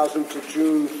 2000 to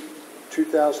June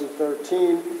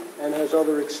 2013, and has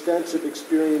other extensive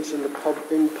experience in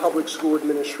public school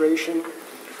administration.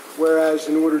 Whereas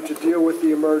in order to deal with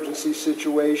the emergency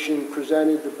situation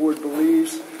presented, the board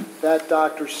believes that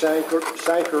Dr. Sanker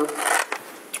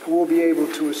will be able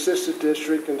to assist the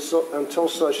district until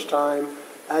such time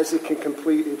as it can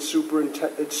complete its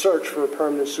search for a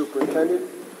permanent superintendent.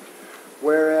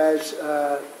 Whereas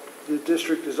the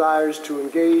district desires to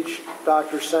engage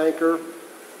Dr. Sanker,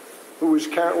 who is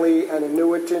currently an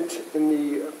annuitant in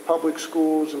the public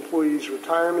schools employees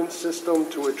retirement system,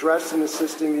 to address and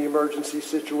assisting the emergency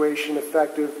situation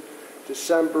effective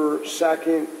December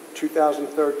 2nd,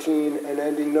 2013, and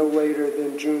ending no later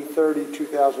than June 30,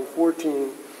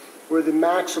 2014, where the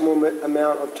maximum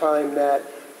amount of time that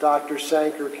Dr.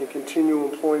 Sanker can continue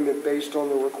employment based on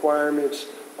the requirements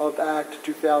of Act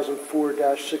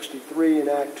 2004-63 and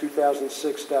Act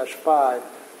 2006-5,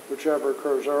 whichever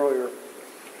occurs earlier.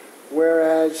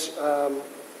 Whereas,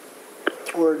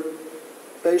 or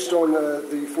based on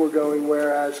the foregoing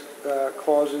whereas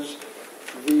clauses,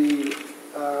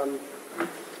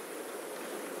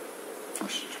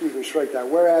 strike that.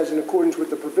 Whereas, in accordance with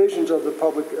the provisions of the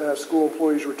Public School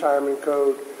Employees Retirement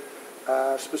Code,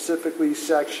 specifically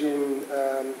Section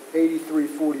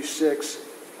 8346,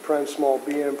 small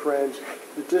b and parens,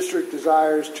 the district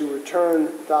desires to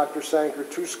return Dr. Sanker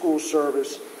to school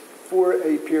service for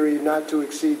a period not to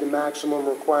exceed the maximum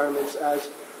requirements as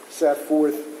set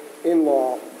forth in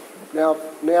law. Now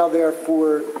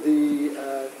therefore,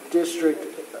 the district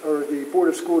or the Board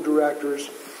of School Directors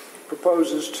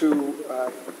proposes to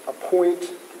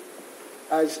appoint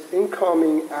as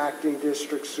incoming acting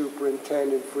district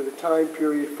superintendent for the time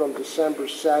period from December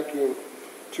 2nd,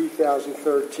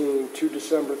 2013 to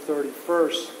December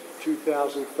 31st,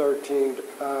 2013,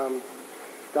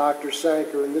 Dr.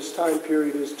 Sanker. And this time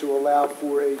period is to allow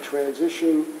for a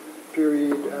transition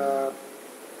period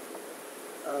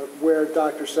where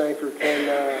Dr. Sanker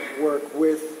can work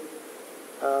with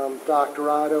Dr.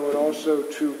 Otto, and also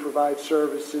to provide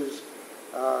services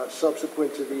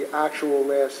subsequent to the actual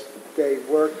last day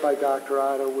worked by Dr.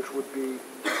 Otto, which would be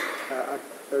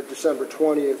December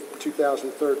 20th,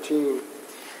 2013.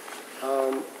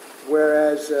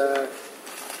 Whereas the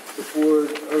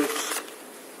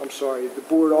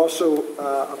board also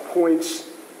appoints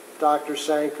Dr.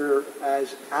 Sanker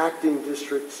as acting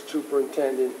district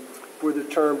superintendent for the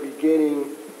term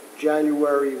beginning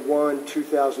January 1,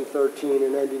 2013,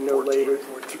 and ending no later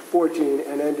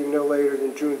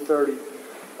than June 30,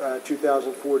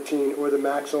 2014, or the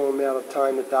maximum amount of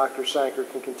time that Dr. Sanker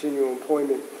can continue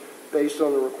employment based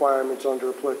on the requirements under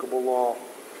applicable law.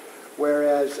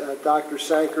 Whereas Dr.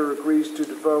 Sanker agrees to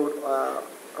devote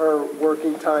her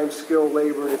working time, skill,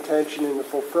 labor, and attention in the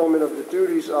fulfillment of the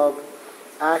duties of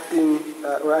acting,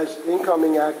 or as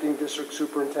incoming acting district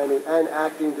superintendent and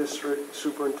acting district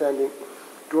superintendent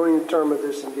during the term of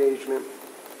this engagement.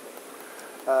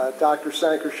 Dr.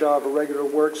 Sanker shall have a regular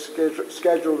work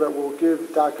schedule that will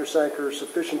give Dr. Sanker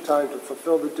sufficient time to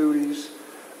fulfill the duties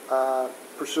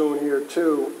pursuant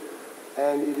hereto,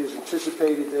 and it is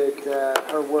anticipated that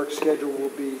her work schedule will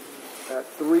be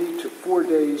 3 to 4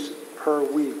 days per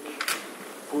week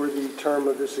for the term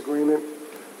of this agreement.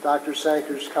 Dr.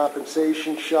 Sanker's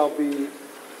compensation shall be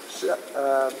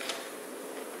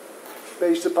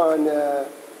based upon the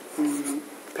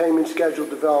payment schedule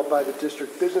developed by the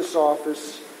district business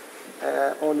office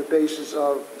on the basis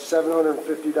of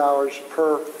 $750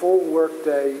 per full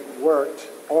workday worked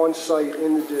on site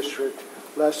in the district,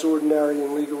 less ordinary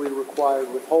and legally required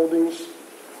withholdings.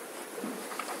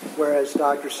 Whereas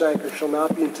Dr. Sanker shall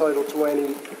not be entitled to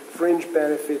any fringe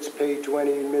benefits paid to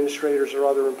any administrators or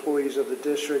other employees of the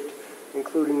district,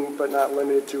 including but not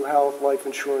limited to health, life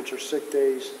insurance, or sick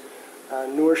days.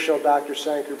 Nor shall Dr.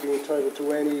 Sanker be entitled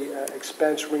to any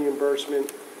expense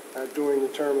reimbursement during the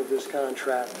term of this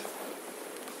contract.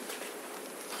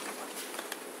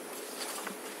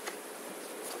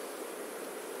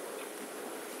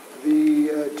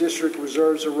 The district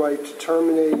reserves a right to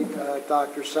terminate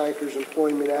Dr. Sanker's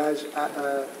employment as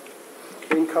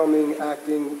incoming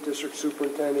acting district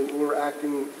superintendent or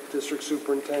acting district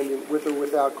superintendent with or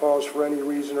without cause for any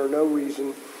reason or no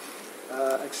reason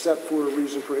except for a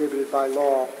reason prohibited by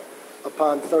law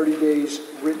upon 30 days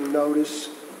written notice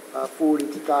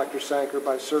forwarded to Dr. Sanker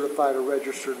by certified or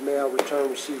registered mail,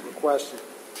 return receipt requested.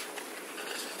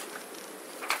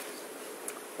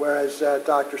 Whereas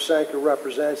Dr. Sanker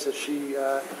represents that she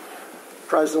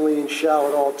presently and shall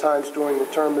at all times during the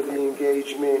term of the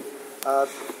engagement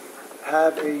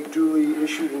have a duly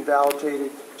issued and validated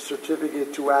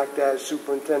certificate to act as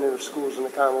superintendent of schools in the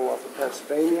Commonwealth of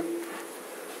Pennsylvania.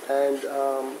 And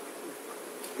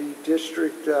the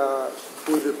district, or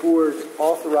the board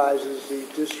authorizes the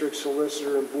district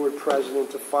solicitor and board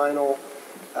president to final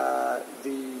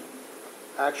the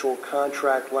actual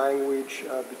contract language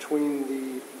between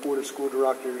the Board of School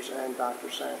Directors and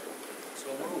Dr. Sanker. So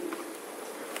moved.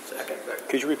 Second.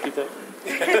 Could you repeat that?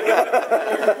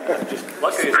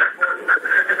 Lucky it's recorded.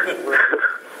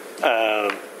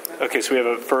 Okay, so we have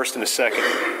a first and a second.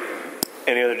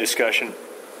 Any other discussion?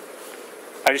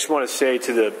 I just want to say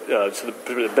to the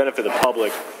benefit of the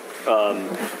public,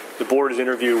 the board has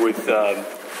interviewed with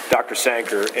Dr.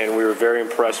 Sanker, and we were very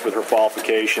impressed with her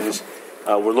qualifications.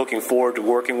 We're looking forward to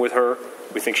working with her.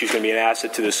 We think she's going to be an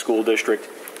asset to the school district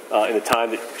in the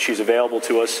time that she's available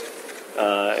to us,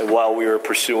 and while we are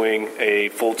pursuing a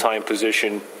full-time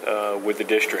position with the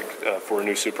district for a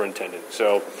new superintendent.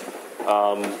 So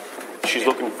she's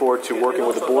looking forward to working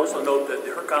with the board. Also note that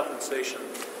her compensation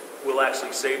will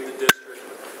actually save the district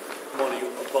money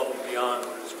above and beyond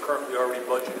what is currently already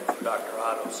budgeted for Dr.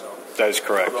 Otto. So that is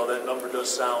correct. Although that number does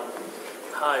sound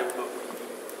high, but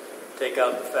take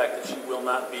out the fact that she will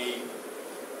not be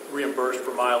reimbursed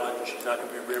for mileage, she's not going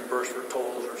to be reimbursed for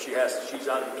tolls, or she's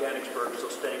out in Mechanicsburg, so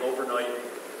staying overnight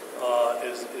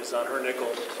is on her nickel.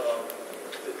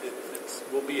 It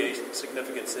will be a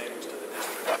significant savings to the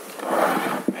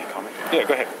district. May I comment? Yeah,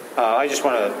 go ahead. I just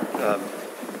want to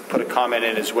put a comment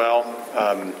in as well.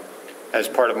 As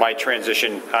part of my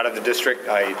transition out of the district,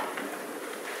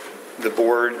 the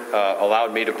board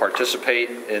allowed me to participate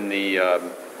in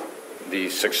the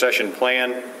succession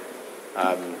plan.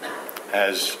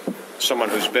 As someone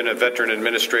who's been a veteran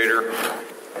administrator,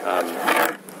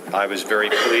 I was very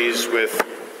pleased with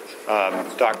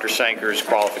Dr. Sanker's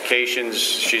qualifications.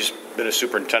 She's been a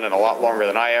superintendent a lot longer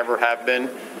than I ever have been.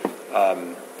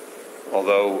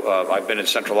 Although I've been in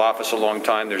central office a long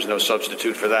time, there's no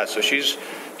substitute for that. So she's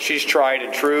tried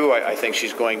and true. I think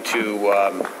she's going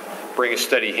to bring a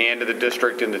steady hand to the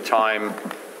district in the time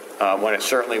when it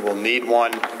certainly will need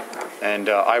one. And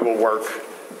I will work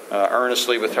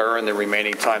earnestly with her in the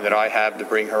remaining time that I have to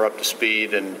bring her up to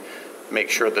speed and make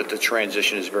sure that the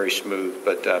transition is very smooth.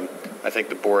 But I think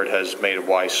the board has made a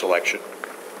wise selection.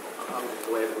 I'm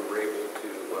glad we were able to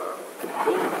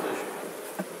fill the position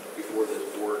before this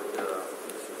board.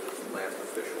 This is its last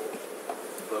official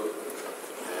vote,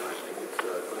 and I think it's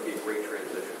going to be a great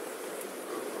transition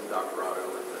from Dr. Otto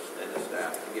and the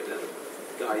staff to give them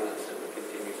guidance and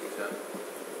continued success.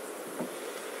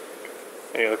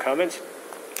 Any other comments?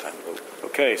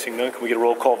 Okay, seeing none, can we get a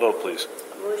roll call vote, please?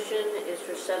 Motion is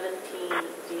for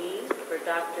 17D for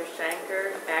Dr.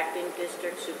 Sanker, Acting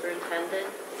District Superintendent.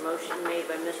 Motion made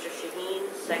by Mr.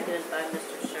 Shaheen, seconded by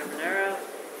Mr. Sermonero.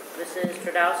 Mrs.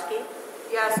 Tverdowski?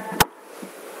 Yes.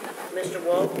 Mr.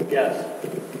 Wolf? Yes.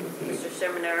 Mr.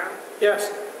 Sermonero? Yes.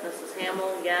 Mrs.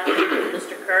 Hamill, yes.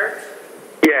 Mr. Kurtz?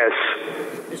 Yes.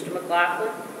 Mr.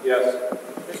 McLaughlin? Yes.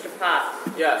 Mr.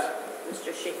 Potts? Yes.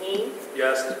 Mr. Shaheen?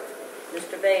 Yes.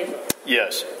 Mr. Basil?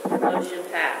 Yes. Motion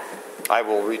passed. I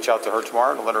will reach out to her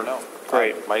tomorrow to let her know.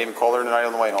 Great. I might even call her tonight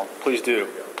on the way home. Please do.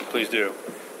 Please do.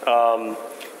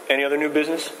 Any other new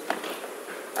business?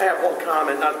 I have one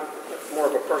comment, not more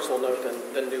of a personal note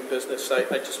than new business. I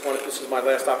just wanted, this is my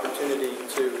last opportunity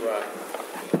to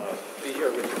be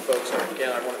here with you folks. And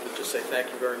again, I wanted to just say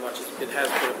thank you very much. It has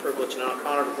been a privilege and an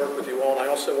honor to work with you all. And I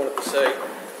also wanted to say,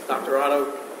 Dr.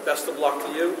 Otto, best of luck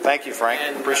to you. Thank you, Frank.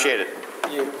 And, appreciate it.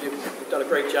 You've done a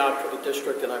great job for the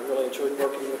district, and I really enjoyed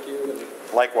working with you. And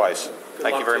Likewise.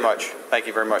 Thank you very to much. Thank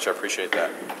you very much. I appreciate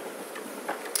that.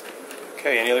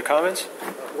 Okay, any other comments?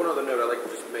 One other note I'd like to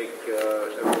just make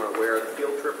everyone aware of the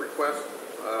field trip request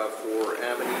for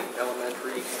Amity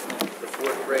Elementary, the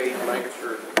 4th grade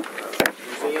Lancaster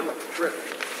Museum trip,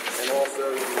 and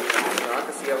also the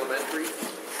Monocacy Elementary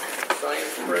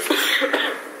science trip,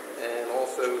 and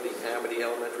also the Amity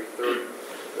Elementary 3rd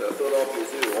Philadelphia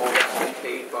Zoo, all that's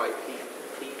paid by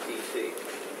PTC.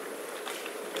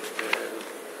 And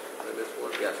I missed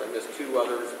one. Yes, I missed 2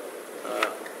 others.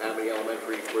 Amity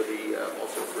Elementary for the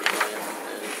also for science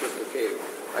and Crystal Cave.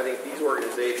 I think these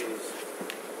organizations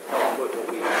help put what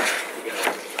we have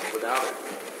together. Without it,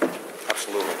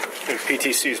 Absolutely. And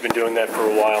PTC has been doing that for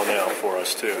a while now for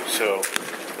us too. So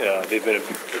they've been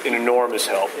an enormous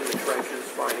help. In the trenches,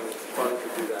 finding funds to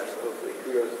do that. So hopefully,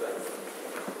 kudos to them.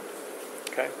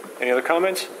 Okay. Any other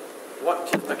comments?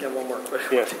 Again, one more quick.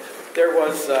 Yes. There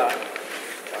was the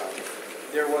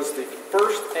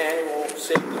first annual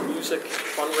Save the Music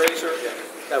fundraiser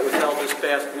that was held this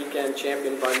past weekend,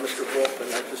 championed by Mr. Wolf,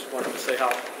 and I just wanted to say how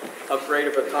great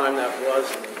of a time that was.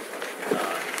 And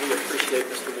we appreciate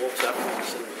Mr. Wolf's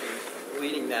efforts in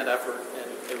leading that effort,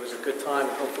 and it was a good time.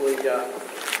 Hopefully there'll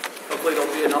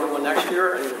be another one next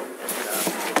year. And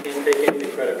didn't take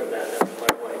any credit for that. That was my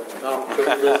wife. Well,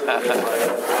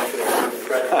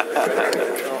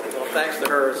 thanks to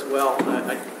her as well.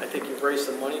 I think you've raised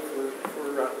some money for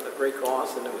a great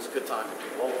cause, and it was a good time.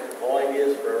 Well, all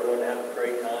ideas for everyone to have a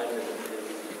great time and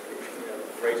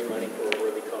raise money for a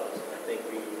worthy cause. I think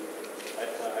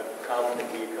I'm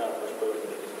confident we accomplished both of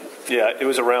those. Yeah, it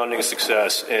was a rounding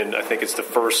success, and I think it's the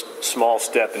first small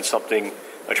step in something,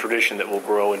 a tradition that will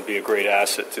grow and be a great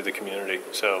asset to the community.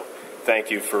 So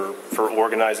thank you for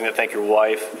organizing it. Thank your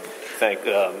wife. Thank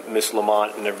Miss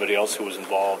Lamont and everybody else who was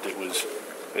involved. It was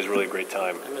really a great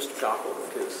time. And Mr. Cockle.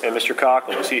 And Mr.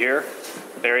 Cockle, is he here?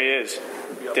 There he is.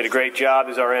 Did a great job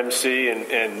as our MC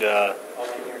and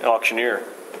auctioneer.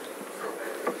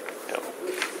 Yep.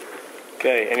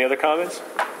 Okay, any other comments?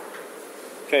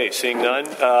 Okay, seeing none.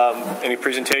 Any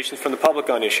presentations from the public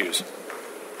on issues?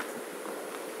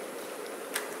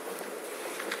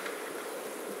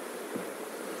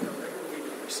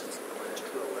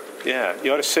 Yeah,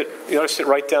 you ought to sit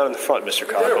right down in the front, Mr.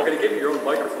 Cockle. We're going to give you your own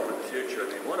microphone in the future.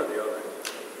 I mean, one or the other.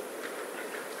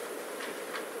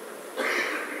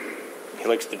 He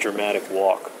likes the dramatic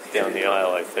walk down the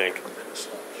aisle, I think.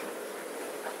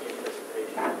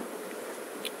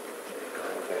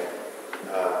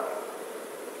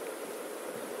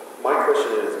 My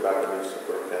question is about the new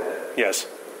superintendent. Yes.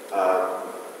 I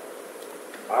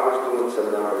was doing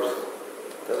some numbers.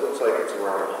 It looks like it's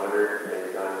around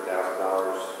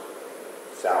 $190,000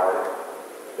 salary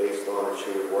based on if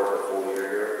she would work a full year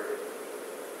here.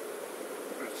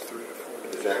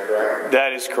 Is that correct?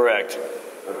 That is correct.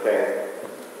 Okay.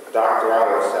 Dr.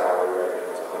 Otto's salary right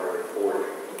now is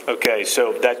 $140,000. Okay,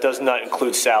 so that does not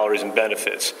include salaries and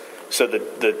benefits. So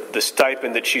the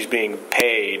stipend that she's being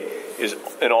paid is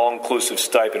an all-inclusive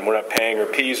stipend. We're not paying her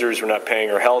PSERs, we're not paying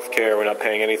her health care, we're not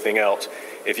paying anything else.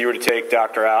 If you were to take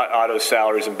Dr. Otto's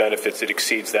salaries and benefits, it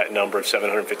exceeds that number of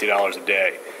 $750 a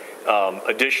day.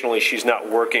 Additionally, she's not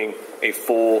working a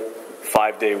full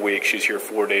 5-day week. She's here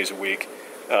 4 days a week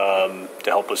to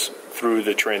help us through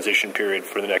the transition period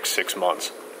for the next 6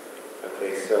 months.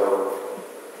 Okay, so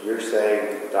you're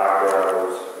saying Dr.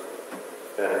 Otto's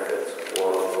benefits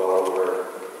were well over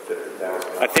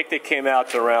 $50,000? I think they came out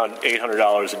to around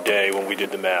 $800 a day when we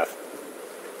did the math.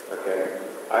 Okay.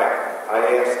 I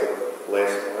asked them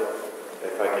last month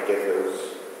if I could get those,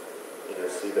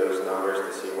 see those numbers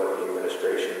to see what the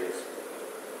administration is.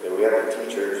 We have the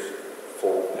teachers'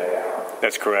 full payout.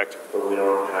 That's correct. But we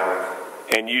don't have.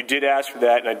 And you did ask for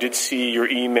that, and I did see your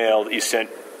email that you sent,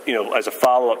 as a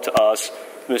follow-up to us.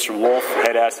 Mr. Wolf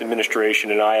had asked the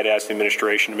administration, and I had asked the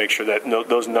administration to make sure that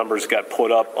those numbers got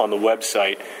put up on the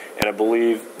website. And I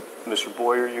believe, Mr.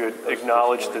 Boyer, you had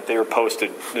acknowledged that they were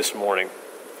posted this morning.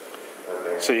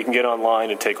 Okay. So you can get online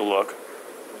and take a look.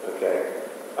 Okay.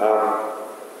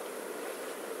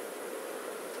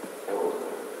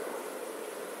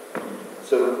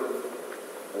 So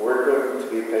we're going to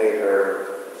be paying her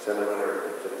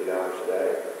 $750 a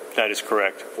day. That is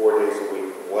correct. 4 days a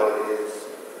week. What is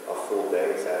a full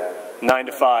day? Is that 9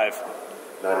 to 5.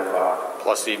 9 to 5.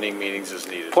 Plus evening meetings as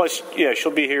needed. Plus,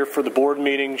 she'll be here for the board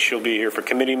meetings. She'll be here for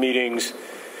committee meetings.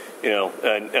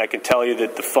 And I can tell you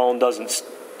that the phone doesn't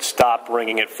stop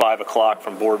ringing at 5 o'clock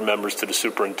from board members to the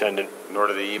superintendent. Nor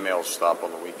do the emails stop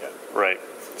on the weekend. Right.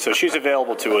 So she's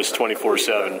available to us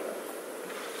 24/7.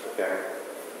 Okay.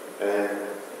 And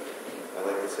I'd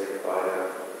like to say goodbye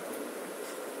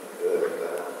to the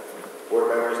board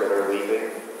members that are leaving.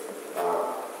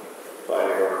 If I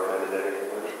ever offended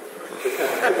anyone,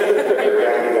 or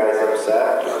got you guys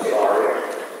upset, I'm sorry.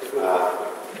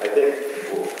 I think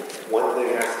one thing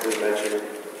has to be mentioned.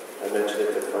 I mentioned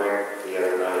it to Frank the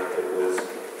other night. It was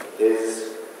his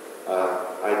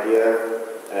idea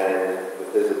and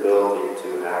with his ability to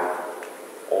have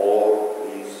all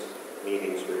these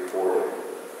meetings recorded.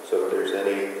 So if there's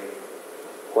any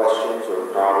questions or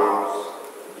problems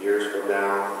years from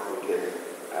now, we can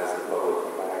ask the public to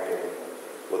come back and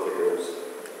look at those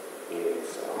meetings.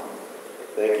 So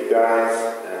thank you guys,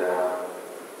 and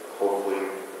hopefully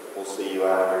we'll see you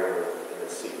out here in the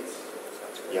seats,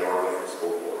 yelling at the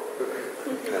school board.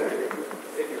 Thank you.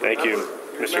 Thank you,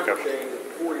 Mr. Cook.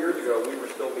 4 years ago, we were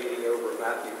still meeting over at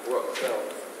Matthew Brook, so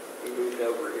we moved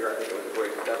over here. I think it was a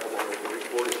great step along with the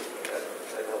recording that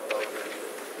helped out.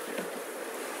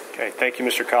 Okay, thank you,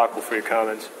 Mr. Cockle, for your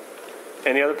comments.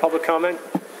 Any other public comment?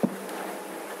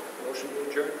 Motion to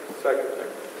adjourn.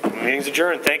 Second. Meeting's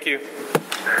adjourned. Thank you.